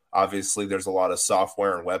others. Obviously there's a lot of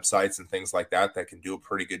software and websites and things like that can do a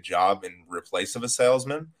pretty good job in replace of a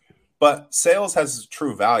salesman. But sales has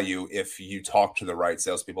true value if you talk to the right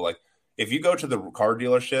salespeople. If you go to the car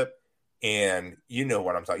dealership, and you know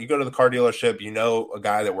what I'm talking, you go to the car dealership, a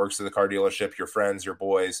guy that works at the car dealership, your friends, your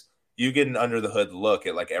boys, you get an under the hood look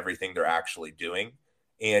at everything they're actually doing.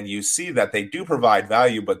 And you see that they do provide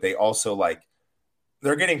value, but they also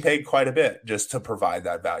they're getting paid quite a bit just to provide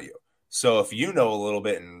that value. So if you know a little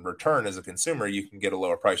bit in return as a consumer, you can get a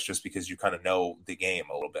lower price just because you kind of know the game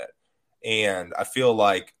a little bit. And I feel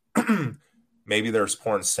like maybe there's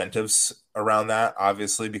poor incentives around that,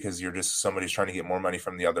 obviously, because you're just somebody's trying to get more money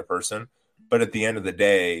from the other person. But at the end of the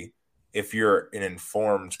day, if you're an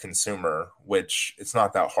informed consumer, which it's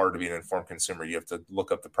not that hard to be an informed consumer, you have to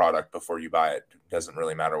look up the product before you buy it. It doesn't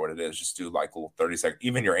really matter what it is. Just do a little 30-second,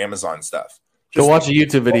 even your Amazon stuff. Just go watch a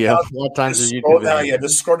YouTube video. What times are YouTube videos? Yeah,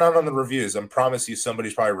 just scroll down on the reviews. I promise you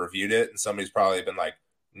somebody's probably reviewed it and somebody's probably been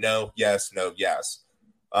no, yes, no, yes.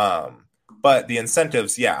 But the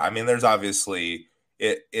incentives, I mean, there's obviously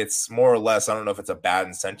it's more or less, I don't know if it's a bad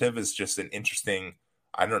incentive. It's just an interesting,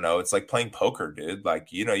 I don't know. It's like playing poker, dude.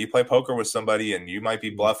 You play poker with somebody and you might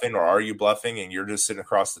be bluffing, or are you bluffing, and you're just sitting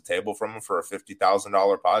across the table from them for a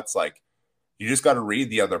 $50,000 pot. It's you just got to read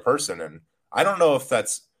the other person. And I don't know if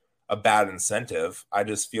that's a bad incentive. I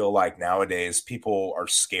just feel like nowadays people are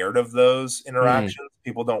scared of those interactions.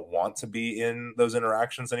 People don't want to be in those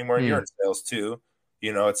interactions anymore. And you're in sales too.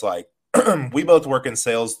 It's we both work in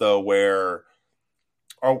sales though, where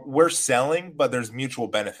we're selling, but there's mutual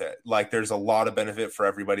benefit. There's a lot of benefit for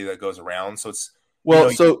everybody that goes around. So it's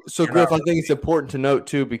so Griff, I think it's important to note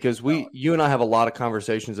too, because you and I have a lot of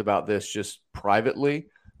conversations about this just privately.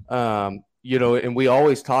 And we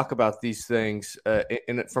always talk about these things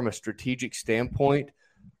from a strategic standpoint,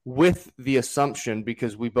 with the assumption,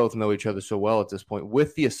 because we both know each other so well at this point,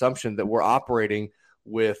 with the assumption that we're operating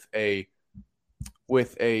with a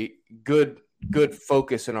good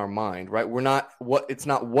focus in our mind, right? It's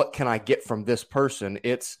not what can I get from this person?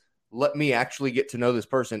 It's let me actually get to know this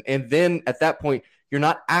person. And then at that point, you're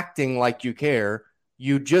not acting like you care.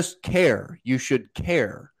 You just care. You should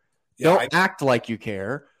care. Yeah, Don't act like you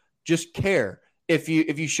care. Just care. If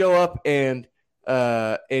you show up and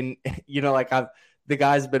like the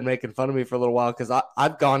guy's been making fun of me for a little while because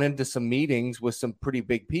I've gone into some meetings with some pretty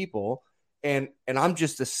big people, and I'm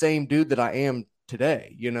just the same dude that I am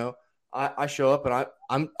today. I show up and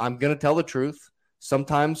I'm gonna tell the truth.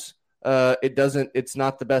 Sometimes it's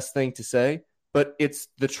not the best thing to say, but it's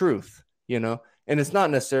the truth, and it's not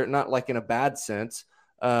necessarily not like in a bad sense.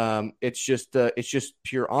 It's just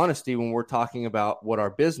pure honesty when we're talking about what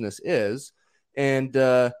our business is, and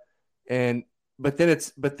but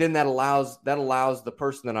then that allows the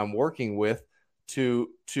person that I'm working with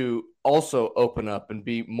to also open up and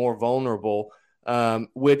be more vulnerable,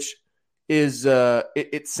 which is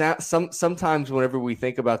sometimes whenever we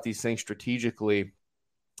think about these things strategically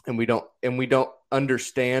and we don't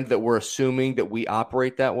understand that we're assuming that we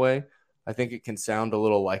operate that way, I think it can sound a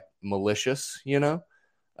little like malicious,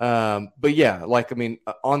 but yeah,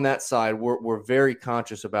 on that side, we're very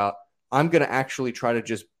conscious about, I'm going to actually try to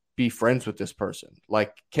just be friends with this person.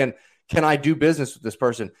 Like, can I do business with this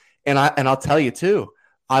person? And I'll tell you too,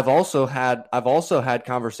 I've also had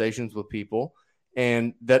conversations with people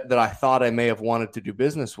and that I thought I may have wanted to do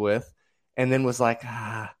business with, and then was like,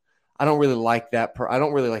 I don't really like that. I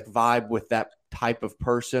don't really like vibe with that type of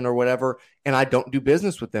person or whatever. And I don't do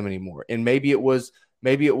business with them anymore. And maybe it was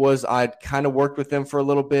I'd kind of worked with them for a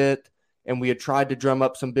little bit and we had tried to drum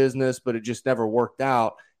up some business, but it just never worked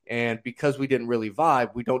out. And because we didn't really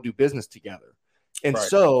vibe, we don't do business together. And right.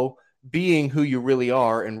 So being who you really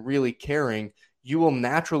are and really caring, you will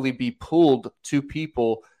naturally be pulled to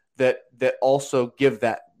people that also give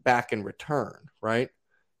that back in return. Right.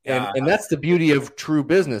 Yeah, and that's the beauty of true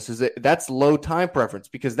business, is that's low time preference,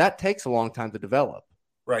 because that takes a long time to develop.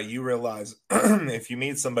 Right. You realize if you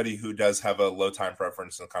meet somebody who does have a low time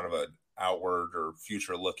preference and kind of an outward or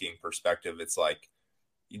future looking perspective, it's like,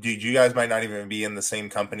 dude, you guys might not even be in the same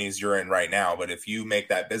companies you're in right now, but if you make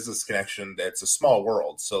that business connection, it's a small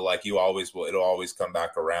world. So like it'll always come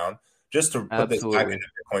back around. Just to put this back into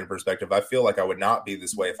Bitcoin perspective, I feel like I would not be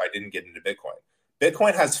this way if I didn't get into Bitcoin.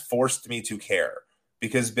 Bitcoin has forced me to care,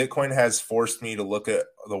 because Bitcoin has forced me to look at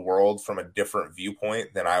the world from a different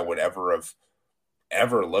viewpoint than I would ever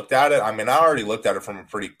looked at it. I mean, I already looked at it from a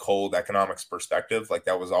pretty cold economics perspective. Like,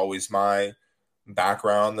 that was always my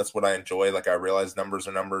background. That's what I enjoy. Like, I realize numbers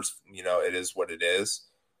are numbers, it is what it is.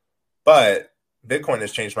 But Bitcoin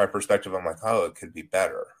has changed my perspective. I'm like, oh, it could be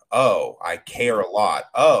better. Oh, I care a lot.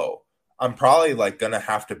 Oh, I'm probably like going to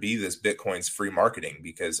have to be this Bitcoin's free marketing,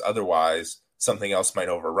 because otherwise something else might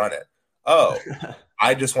overrun it. Oh,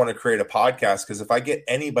 I just want to create a podcast because if I get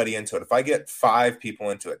anybody into it, if I get 5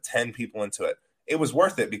 people into it, 10 people into it, it was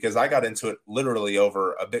worth it, because I got into it literally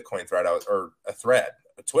over a Bitcoin thread or a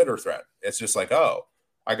Twitter thread. It's just like, oh,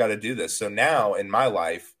 I got to do this. So now in my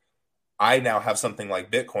life, I now have something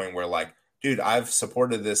like Bitcoin where, like, dude, I've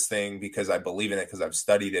supported this thing because I believe in it, because I've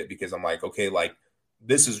studied it, because I'm like, okay, like,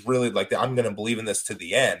 this is really like, I'm going to believe in this to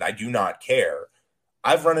the end. I do not care.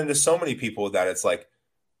 I've run into so many people that it's like,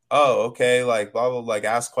 oh, okay, like, blah, blah, like,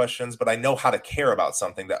 ask questions, but I know how to care about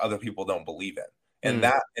something that other people don't believe in. And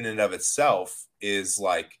that in and of itself is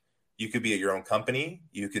like, you could be at your own company,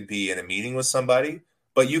 you could be in a meeting with somebody,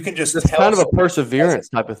 but you can just tell. Kind of a perseverance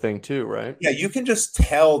type of thing too, right? Yeah, you can just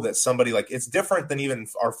tell that somebody, like, it's different than even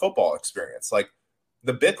our football experience. Like,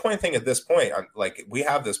 the Bitcoin thing at this point, like, we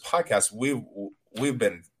have this podcast, we've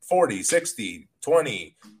been 40, 60,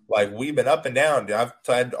 20, like, we've been up and down. I've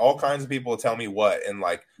had all kinds of people tell me what, and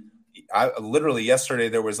like, I literally yesterday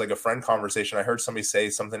there was like a friend conversation. I heard somebody say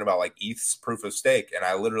something about like ETH's proof of stake, and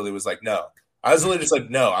I literally was like, no. I was literally just like,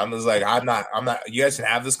 no. I was like, I'm not. You guys can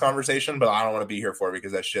have this conversation, but I don't want to be here for it,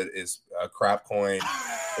 because that shit is a crap coin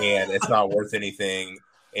and it's not worth anything.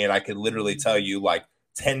 And I could literally tell you like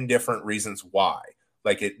 10 different reasons why,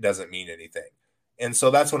 like, it doesn't mean anything. And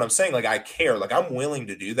so that's what I'm saying. Like, I care. Like, I'm willing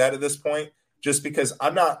to do that at this point, just because I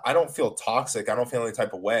don't feel toxic. I don't feel any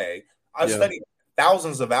type of way. I've studied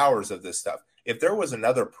thousands of hours of this stuff. If there was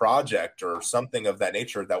another project or something of that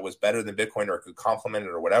nature that was better than Bitcoin or could complement it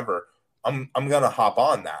or whatever, I'm going to hop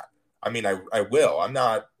on that. I mean, I will. I'm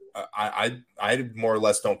not, I more or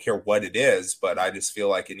less don't care what it is, but I just feel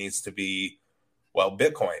like it needs to be, well,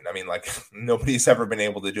 Bitcoin. I mean, like, nobody's ever been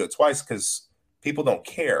able to do it twice, because people don't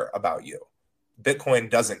care about you. Bitcoin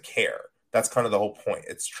doesn't care. That's kind of the whole point.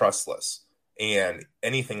 It's trustless. And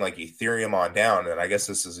anything like Ethereum on down, and I guess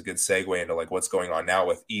this is a good segue into like what's going on now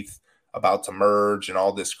with ETH about to merge and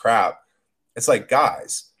all this crap. It's like,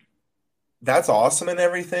 guys, that's awesome and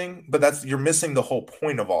everything, but you're missing the whole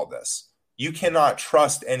point of all this. You cannot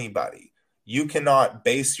trust anybody. You cannot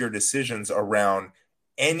base your decisions around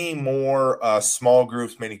any more small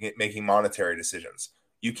groups making monetary decisions.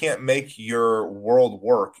 You can't make your world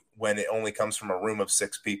work when it only comes from a room of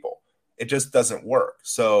 6 people. It just doesn't work.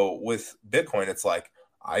 So with Bitcoin, it's like,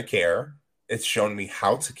 I care. It's shown me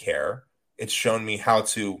how to care. It's shown me how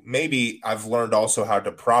to, maybe I've learned also how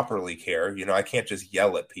to properly care. You know, I can't just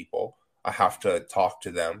yell at people. I have to talk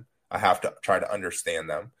to them. I have to try to understand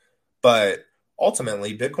them. But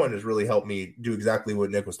ultimately, Bitcoin has really helped me do exactly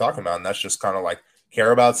what Nick was talking about. And that's just kind of like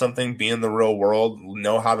care about something, be in the real world,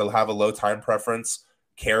 know how to have a low time preference,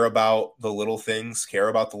 care about the little things, care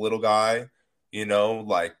about the little guy, you know,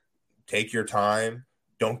 like take your time,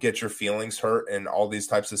 don't get your feelings hurt in all these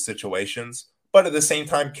types of situations, but at the same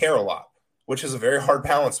time, care a lot, which is a very hard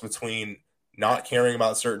balance between not caring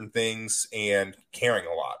about certain things and caring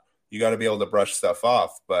a lot. You got to be able to brush stuff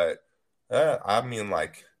off. But I mean,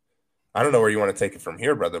 like, I don't know where you want to take it from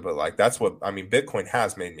here, brother, but like, that's what, I mean, Bitcoin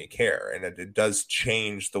has made me care, and it does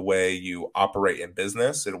change the way you operate in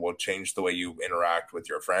business. It will change the way you interact with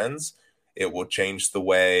your friends. It will change the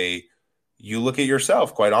way you look at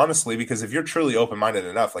yourself, quite honestly, because if you're truly open-minded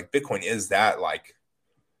enough, like Bitcoin is that, like,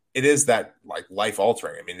 it is that like life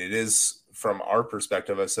altering. I mean, it is, from our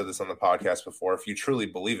perspective, I've said this on the podcast before, if you truly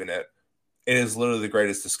believe in it, it is literally the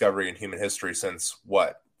greatest discovery in human history since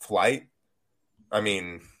what? Flight? I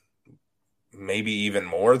mean, maybe even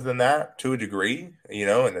more than that to a degree, you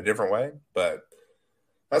know, in a different way. But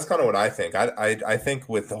that's kind of what I think. I think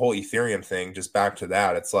with the whole Ethereum thing, just back to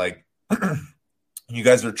that, it's like you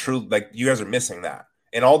guys are true, like you guys are missing that.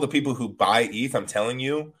 And all the people who buy ETH, I'm telling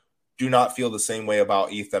you, do not feel the same way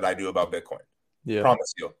about ETH that I do about Bitcoin. Yeah.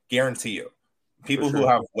 Promise you, guarantee you. People who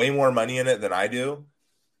have way more money in it than I do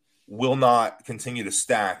will not continue to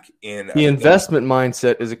stack in the investment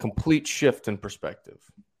mindset is a complete shift in perspective.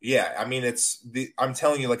 Yeah, I mean, I'm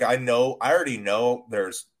telling you, like, I already know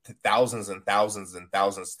there's thousands and thousands and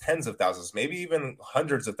thousands, tens of thousands, maybe even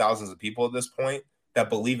hundreds of thousands of people at this point that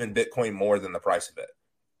believe in Bitcoin more than the price of it.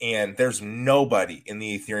 And there's nobody in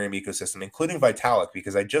the Ethereum ecosystem, including Vitalik,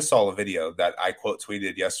 because I just saw a video that I quote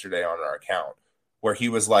tweeted yesterday on our account where he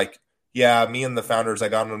was like, yeah, me and the founders, I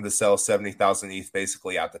got them to sell 70,000 ETH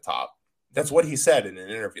basically at the top. That's what he said in an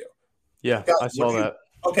interview. Yeah, I saw that.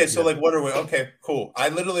 Okay, so like, what are we? Okay, cool. I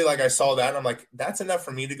literally, like, I saw that and I'm like, that's enough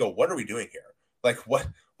for me to go, what are we doing here? Like, what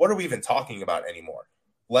are we even talking about anymore?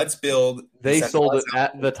 Let's build. They sold it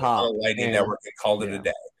at the top. Lightning Network and called it a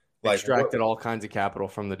day. Like, extracted all kinds of capital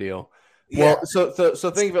from the deal. Well, so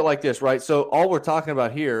think of it like this, right? So all we're talking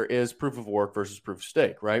about here is proof of work versus proof of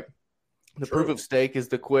stake, right? The proof of stake is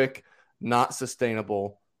the quick, not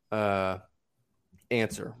sustainable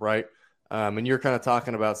answer, right? And you're kind of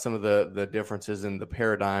talking about some of the differences in the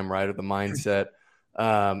paradigm, right, or the mindset.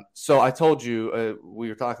 So I told you, we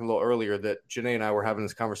were talking a little earlier that Janae and I were having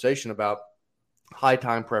this conversation about high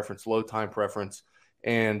time preference, low time preference,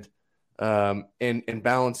 and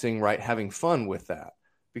balancing, right, having fun with that.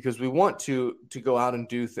 Because we want to go out and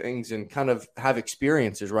do things and kind of have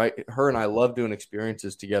experiences, right? Her and I love doing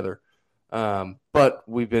experiences together. But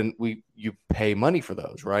you pay money for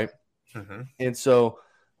those, right? Mm-hmm. And so,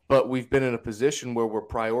 but we've been in a position where we're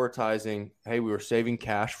prioritizing, hey, we were saving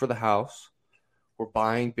cash for the house, we're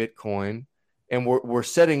buying Bitcoin, and we're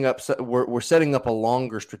setting up a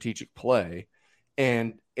longer strategic play.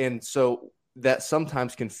 And so that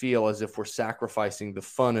sometimes can feel as if we're sacrificing the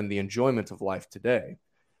fun and the enjoyment of life today.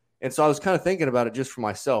 And so I was kind of thinking about it just for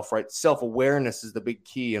myself, right? Self-awareness is the big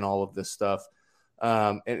key in all of this stuff.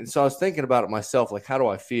 And so I was thinking about it myself, like, how do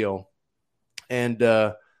I feel? And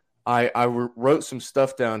I wrote some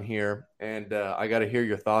stuff down here, and I got to hear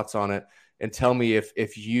your thoughts on it and tell me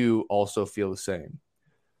if you also feel the same.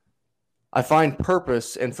 I find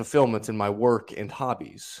purpose and fulfillment in my work and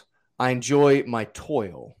hobbies. I enjoy my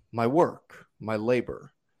toil, my work, my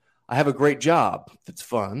labor. I have a great job that's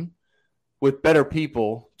fun with better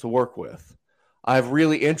people to work with. I have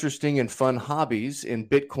really interesting and fun hobbies in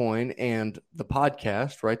Bitcoin and the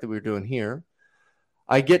podcast, right, that we're doing here.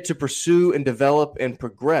 I get to pursue and develop and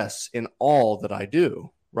progress in all that I do,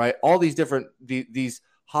 right? All these different, these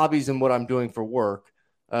hobbies and what I'm doing for work,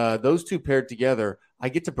 those two paired together, I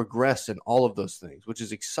get to progress in all of those things, which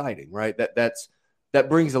is exciting, right? That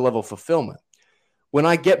brings a level of fulfillment. When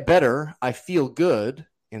I get better, I feel good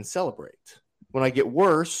and celebrate. When I get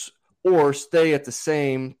worse or stay at the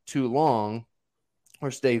same too long, or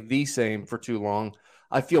stay the same for too long,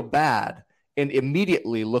 I feel bad and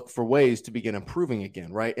immediately look for ways to begin improving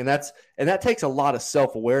again, right? And that takes a lot of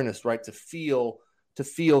self-awareness, right? To feel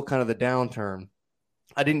kind of the downturn.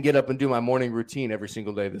 I didn't get up and do my morning routine every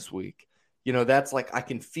single day this week. You know, that's like, I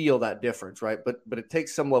can feel that difference, right? But it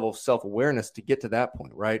takes some level of self-awareness to get to that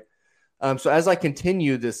point, right? So as I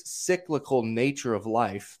continue this cyclical nature of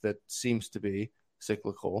life that seems to be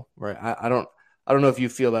cyclical, right? I don't know if you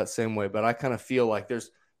feel that same way, but I kind of feel like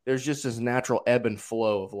there's just this natural ebb and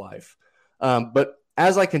flow of life. But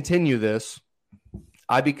as I continue this,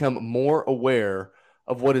 I become more aware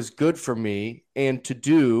of what is good for me and to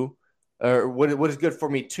do, or what is good for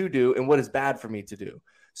me to do and what is bad for me to do.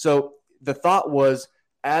 So the thought was,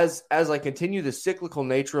 as I continue the cyclical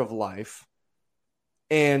nature of life,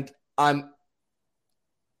 and I'm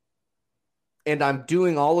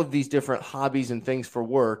doing all of these different hobbies and things for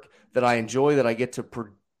work that I enjoy, that I get to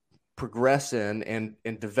progress in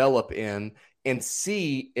and develop in, and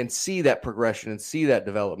see that progression and see that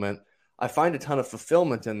development. I find a ton of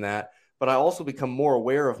fulfillment in that, but I also become more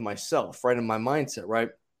aware of myself, right, in my mindset, right?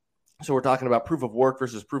 So we're talking about proof of work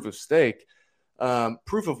versus proof of stake.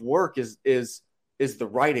 Proof of work is the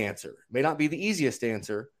right answer. It may not be the easiest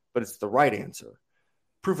answer, but it's the right answer.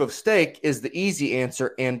 Proof of stake is the easy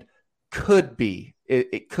answer and could be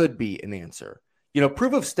it could be an answer.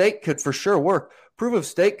 Proof of stake could for sure work. Proof of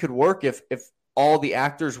stake could work if all the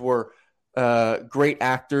actors were great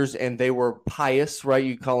actors and they were pious, right?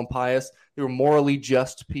 You call them pious. They were morally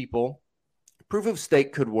just people. Proof of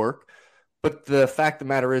stake could work, but the fact of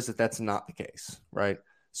the matter is that that's not the case, right?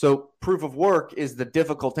 So proof of work is the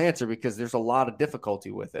difficult answer because there's a lot of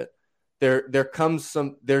difficulty with it. There comes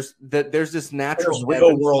some there's this natural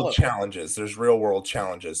real world challenges. There's real world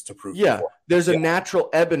challenges to proof of work. There's a natural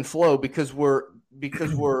ebb and flow because we're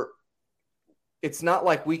it's not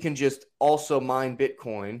like we can just also mine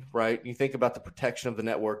Bitcoin, right? You think about the protection of the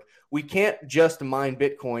network. We can't just mine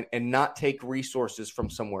Bitcoin and not take resources from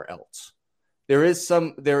somewhere else. There is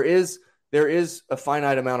a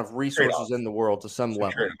finite amount of resources in the world to some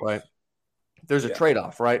level, right? There's a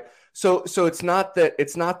trade-off, right? So it's not that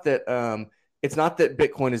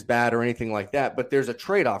Bitcoin is bad or anything like that, but there's a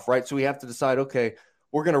trade-off, right? So we have to decide, okay,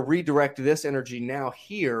 we're going to redirect this energy now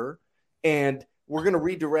here, and we're going to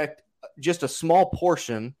redirect just a small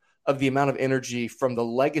portion of the amount of energy from the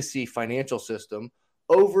legacy financial system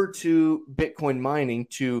over to Bitcoin mining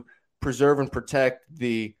to preserve and protect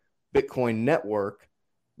the Bitcoin network,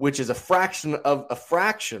 which is a fraction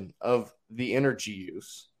of the energy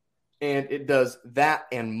use. And it does that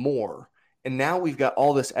and more. And now we've got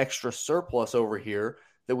all this extra surplus over here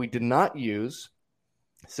that we did not use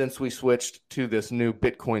since we switched to this new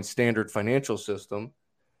Bitcoin standard financial system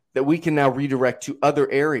that we can now redirect to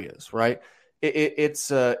other areas, right?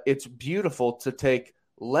 It's beautiful to take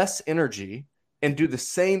less energy and do the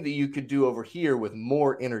same that you could do over here with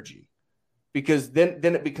more energy, because then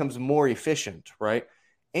it becomes more efficient, right?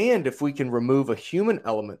 And if we can remove a human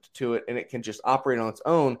element to it and it can just operate on its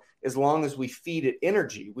own, as long as we feed it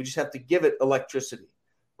energy, we just have to give it electricity,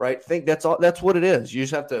 right? Think that's all. That's what it is. You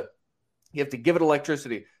have to give it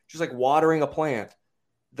electricity, just like watering a plant.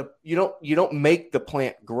 You don't make the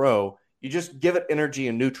plant grow. You just give it energy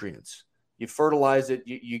and nutrients. You fertilize it.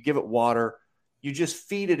 You give it water. You just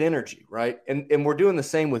feed it energy, right? And we're doing the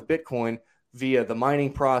same with Bitcoin via the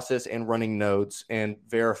mining process and running nodes and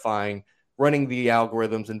running the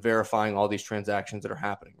algorithms and verifying all these transactions that are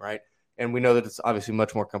happening, right? And we know that it's obviously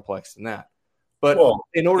much more complex than that. But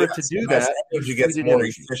in order to do that, energy gets more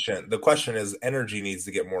efficient. The question is, energy needs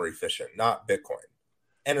to get more efficient, not Bitcoin.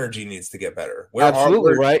 Energy needs to get better.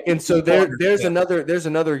 Absolutely, right. And so there's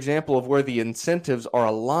another example of where the incentives are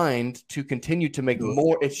aligned to continue to make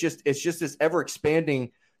more. It's just this ever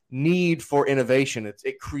expanding need for innovation.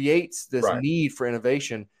 It creates this need for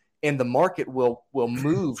innovation, and the market will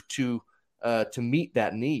move to meet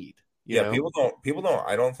that need. You know? People don't.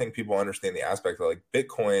 I don't think people understand the aspect of like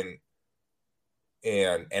Bitcoin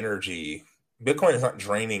and energy. Bitcoin is not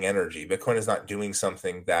draining energy. Bitcoin is not doing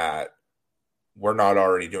something that we're not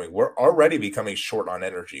already doing. We're already becoming short on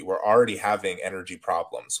energy. We're already having energy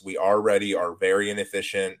problems. We already are very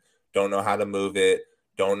inefficient, don't know how to move it,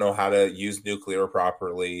 don't know how to use nuclear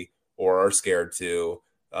properly, or are scared to.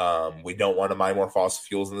 We don't want to mine more fossil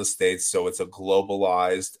fuels in the States, so it's a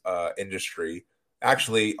globalized industry.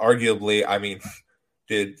 Actually, arguably, I mean,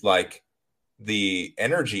 did like the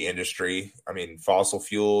energy industry, I mean, fossil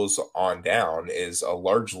fuels on down is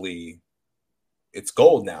it's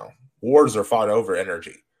gold now. Wars are fought over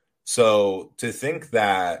energy. So to think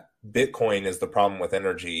that Bitcoin is the problem with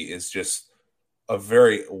energy is just I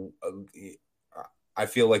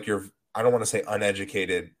feel like I don't want to say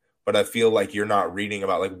uneducated, but I feel like you're not reading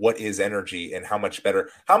about like what is energy and how much better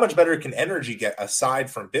can energy get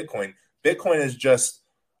aside from Bitcoin. Bitcoin is just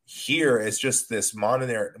here. It's just this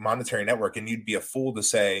monetary network. And you'd be a fool to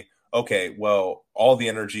say, okay, well, all the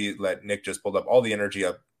energy that Nick just pulled up, all the energy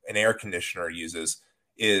an air conditioner uses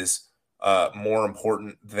is more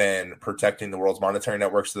important than protecting the world's monetary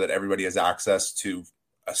network so that everybody has access to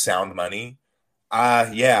a sound money?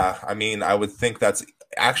 Yeah, I mean, I would think that's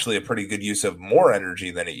actually a pretty good use of more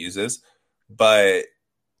energy than it uses. But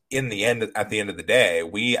in the end, at the end of the day,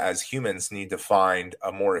 we as humans need to find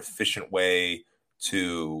a more efficient way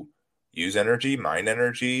to use energy, mine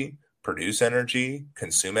energy, produce energy,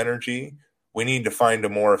 consume energy. We need to find a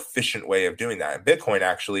more efficient way of doing that. And Bitcoin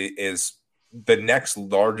actually is the next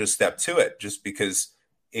largest step to it, just because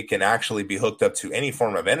it can actually be hooked up to any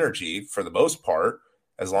form of energy for the most part,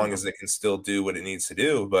 as long as it can still do what it needs to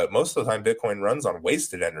do. But most of the time, Bitcoin runs on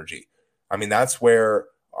wasted energy. I mean, that's where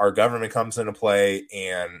our government comes into play.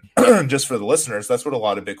 And just for the listeners, that's what a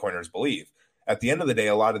lot of Bitcoiners believe. At the end of the day,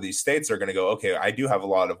 a lot of these states are going to go, okay, I do have a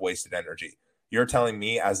lot of wasted energy. You're telling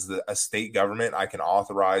me as a state government, I can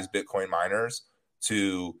authorize Bitcoin miners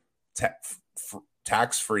to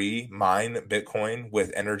tax-free mine Bitcoin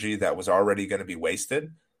with energy that was already going to be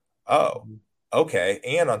wasted? Oh, okay.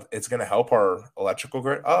 And it's going to help our electrical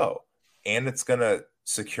grid. Oh, and it's going to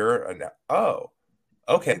secure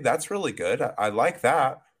okay, that's really good. I like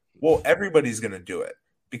that. Well, everybody's going to do it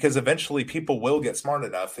because eventually people will get smart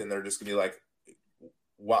enough and they're just going to be like,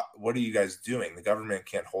 what are you guys doing? The government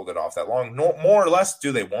can't hold it off that long. No, more or less,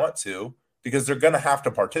 do they want to? Because they're going to have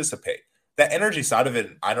to participate. The energy side of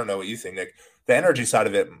it, I don't know what you think, Nick. The energy side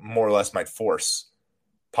of it more or less might force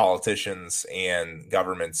politicians and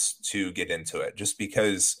governments to get into it just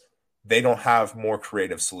because they don't have more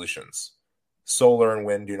creative solutions. Solar and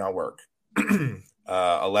wind do not work.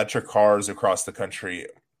 Electric cars across the country,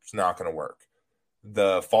 it's not going to work.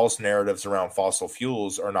 The false narratives around fossil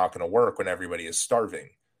fuels are not going to work when everybody is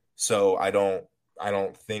starving. So I don't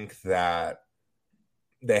think that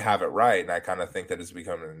they have it right. And I kind of think that it's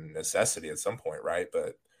become a necessity at some point, right?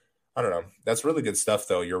 But I don't know. That's really good stuff,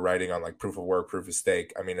 though. You're writing on like proof of work, proof of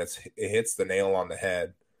stake. I mean, it hits the nail on the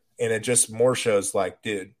head. And it just more shows like,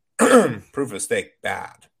 dude, proof of stake,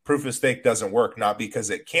 bad. Proof of stake doesn't work, not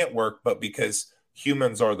because it can't work, but because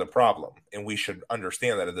humans are the problem. And we should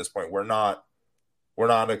understand that at this point. We're not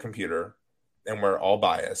a computer, and we're all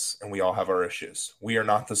biased, and we all have our issues. We are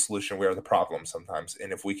not the solution. We are the problem sometimes.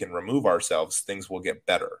 And if we can remove ourselves, things will get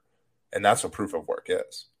better. And that's what proof of work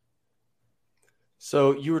is.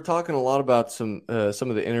 So you were talking a lot about some of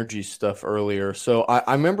the energy stuff earlier. So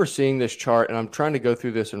I remember seeing this chart, and I'm trying to go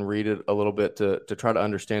through this and read it a little bit to try to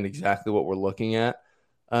understand exactly what we're looking at.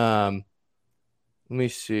 Let me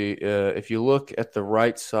see. If you look at the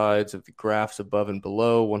right sides of the graphs above and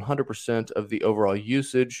below, 100% of the overall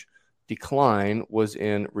usage decline was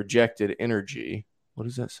in rejected energy. What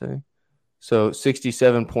does that say? So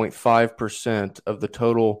 67.5% of the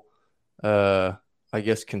total, I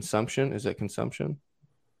guess, consumption. Is that consumption?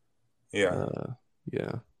 Yeah.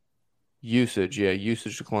 Yeah. Usage. Yeah.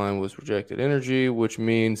 Usage decline was rejected energy, which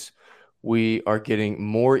means we are getting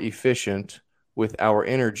more efficient with our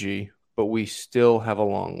energy, but we still have a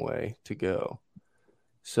long way to go.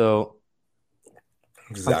 So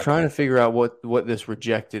exactly. I'm trying to figure out what this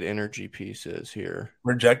rejected energy piece is here.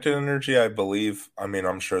 Rejected energy, I believe, I mean,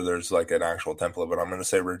 I'm sure there's like an actual template, but I'm going to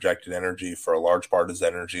say rejected energy for a large part is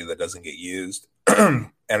energy that doesn't get used.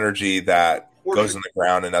 Energy that goes in the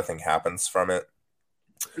ground and nothing happens from it.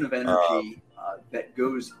 Of energy that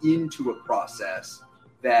goes into a process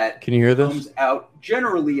that can you hear this? Comes out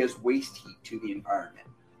generally as waste heat to the environment.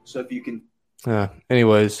 So if you can.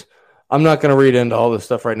 Anyways, I'm not going to read into all this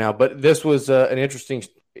stuff right now, but this was an interesting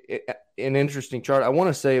chart. I want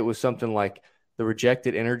to say it was something like the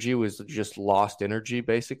rejected energy was just lost energy,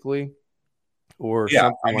 basically. Or yeah,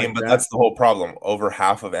 I mean, but that's the whole problem. Over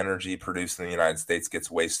half of energy produced in the United States gets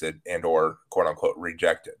wasted and or quote unquote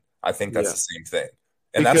rejected. I think that's the same thing,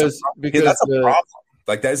 and that's a problem.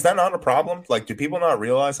 Like, is that not a problem? Like, do people not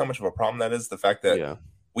realize how much of a problem that is? The fact that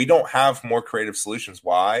we don't have more creative solutions.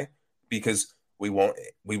 Why? Because we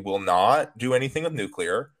will not do anything with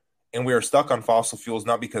nuclear, and we are stuck on fossil fuels,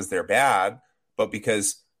 not because they're bad, but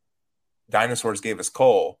because dinosaurs gave us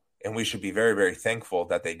coal, and we should be very, very thankful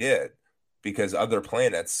that they did, because other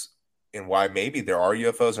planets, and why maybe there are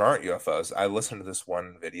UFOs or aren't UFOs. I listened to this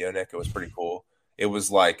one video, Nick. It was pretty cool. It was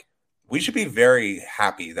like, we should be very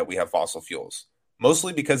happy that we have fossil fuels.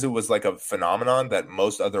 Mostly because it was like a phenomenon that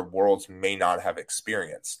most other worlds may not have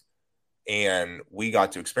experienced. And we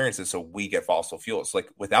got to experience it, so we get fossil fuels. Like,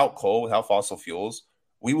 without coal, without fossil fuels,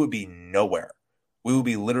 we would be nowhere. We would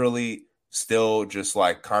be literally still just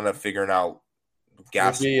like kind of figuring out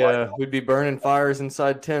gas. We'd be burning fires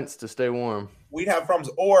inside tents to stay warm. we'd have problems.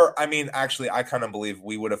 Or, I mean, actually, I kind of believe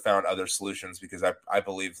we would have found other solutions because I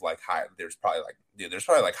believe like there's probably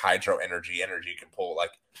like hydro energy you can pull.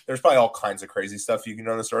 Like there's probably all kinds of crazy stuff you can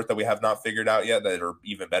do on this earth that we have not figured out yet that are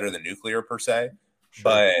even better than nuclear per se. Sure.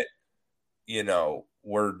 But, you know,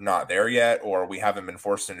 we're not there yet, or we haven't been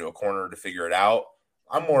forced into a corner to figure it out.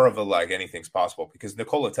 I'm more of a like anything's possible because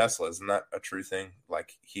Nikola Tesla, isn't that a true thing?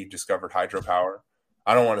 Like he discovered hydropower.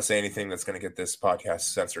 I don't want to say anything that's going to get this podcast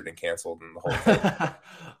censored and canceled and the whole thing.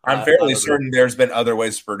 I'm fairly certain there's been other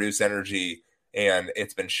ways to produce energy and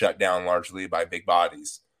it's been shut down largely by big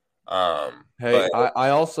bodies. Hey,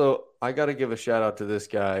 I got to give a shout out to this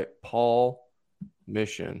guy, Paul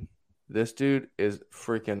Mission. This dude is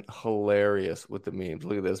freaking hilarious with the memes.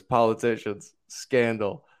 Look at this. Politicians,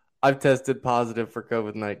 scandal. I've tested positive for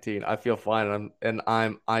COVID-19. I feel fine and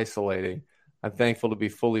I'm isolating. I'm thankful to be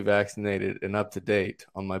fully vaccinated and up to date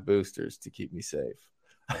on my boosters to keep me safe.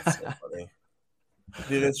 That's so funny.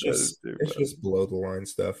 Dude, it's just below the line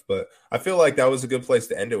stuff. But I feel like that was a good place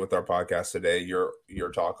to end it with our podcast today.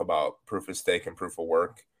 Your talk about proof of stake and proof of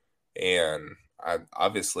work. And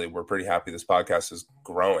obviously we're pretty happy this podcast is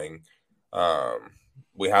growing.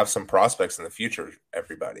 We have some prospects in the future,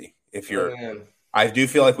 everybody. I do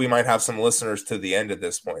feel like we might have some listeners to the end at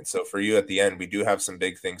this point. So for you at the end, we do have some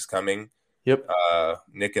big things coming. Yep.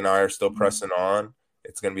 Nick and I are still pressing on.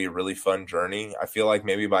 It's going to be a really fun journey. I feel like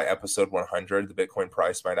maybe by episode 100, the Bitcoin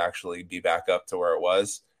price might actually be back up to where it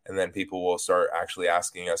was. And then people will start actually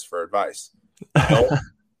asking us for advice.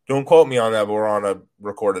 Don't quote me on that, but we're on a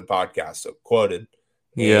recorded podcast. So quoted.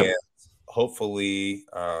 Yeah. And hopefully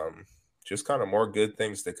just kind of more good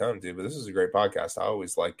things to come, dude. But this is a great podcast. I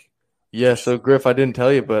always like. Yeah. So Griff, I didn't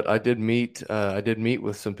tell you, but I did meet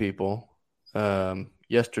with some people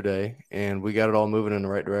yesterday, and we got it all moving in the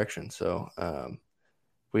right direction. So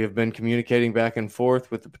we have been communicating back and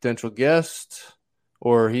forth with the potential guest,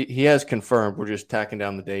 or he has confirmed. We're just tacking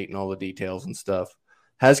down the date and all the details and stuff.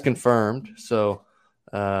 Has confirmed. So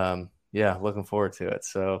yeah, looking forward to it.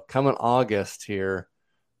 So coming August here,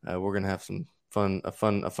 we're gonna have some a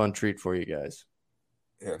fun treat for you guys.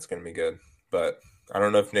 Yeah, it's gonna be good. But I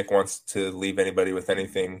don't know if Nick wants to leave anybody with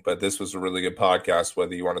anything, but this was a really good podcast,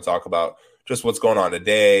 whether you want to talk about just what's going on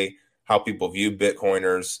today, how people view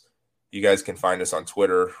Bitcoiners. You guys can find us on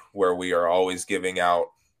Twitter, where we are always giving out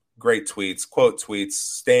great tweets, quote tweets,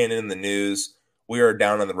 staying in the news. We are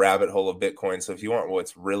down in the rabbit hole of Bitcoin. So if you want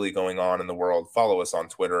what's really going on in the world, follow us on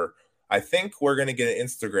Twitter. I think we're going to get an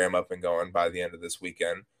Instagram up and going by the end of this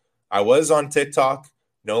weekend. I was on TikTok.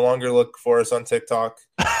 No longer look for us on TikTok.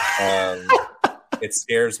 It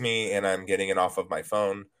scares me, and I'm getting it off of my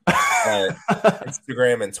phone.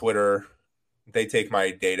 Instagram and Twitter, they take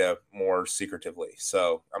my data more secretively,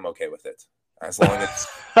 so I'm okay with it. As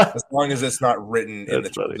long as it's not written in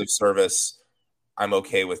the terms of service, I'm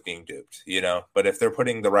okay with being duped, you know. But if they're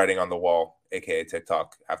putting the writing on the wall, aka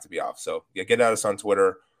TikTok, have to be off. So yeah, get at us on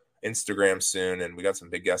Twitter, Instagram soon, and we got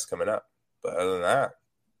some big guests coming up. But other than that,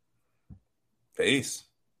 peace.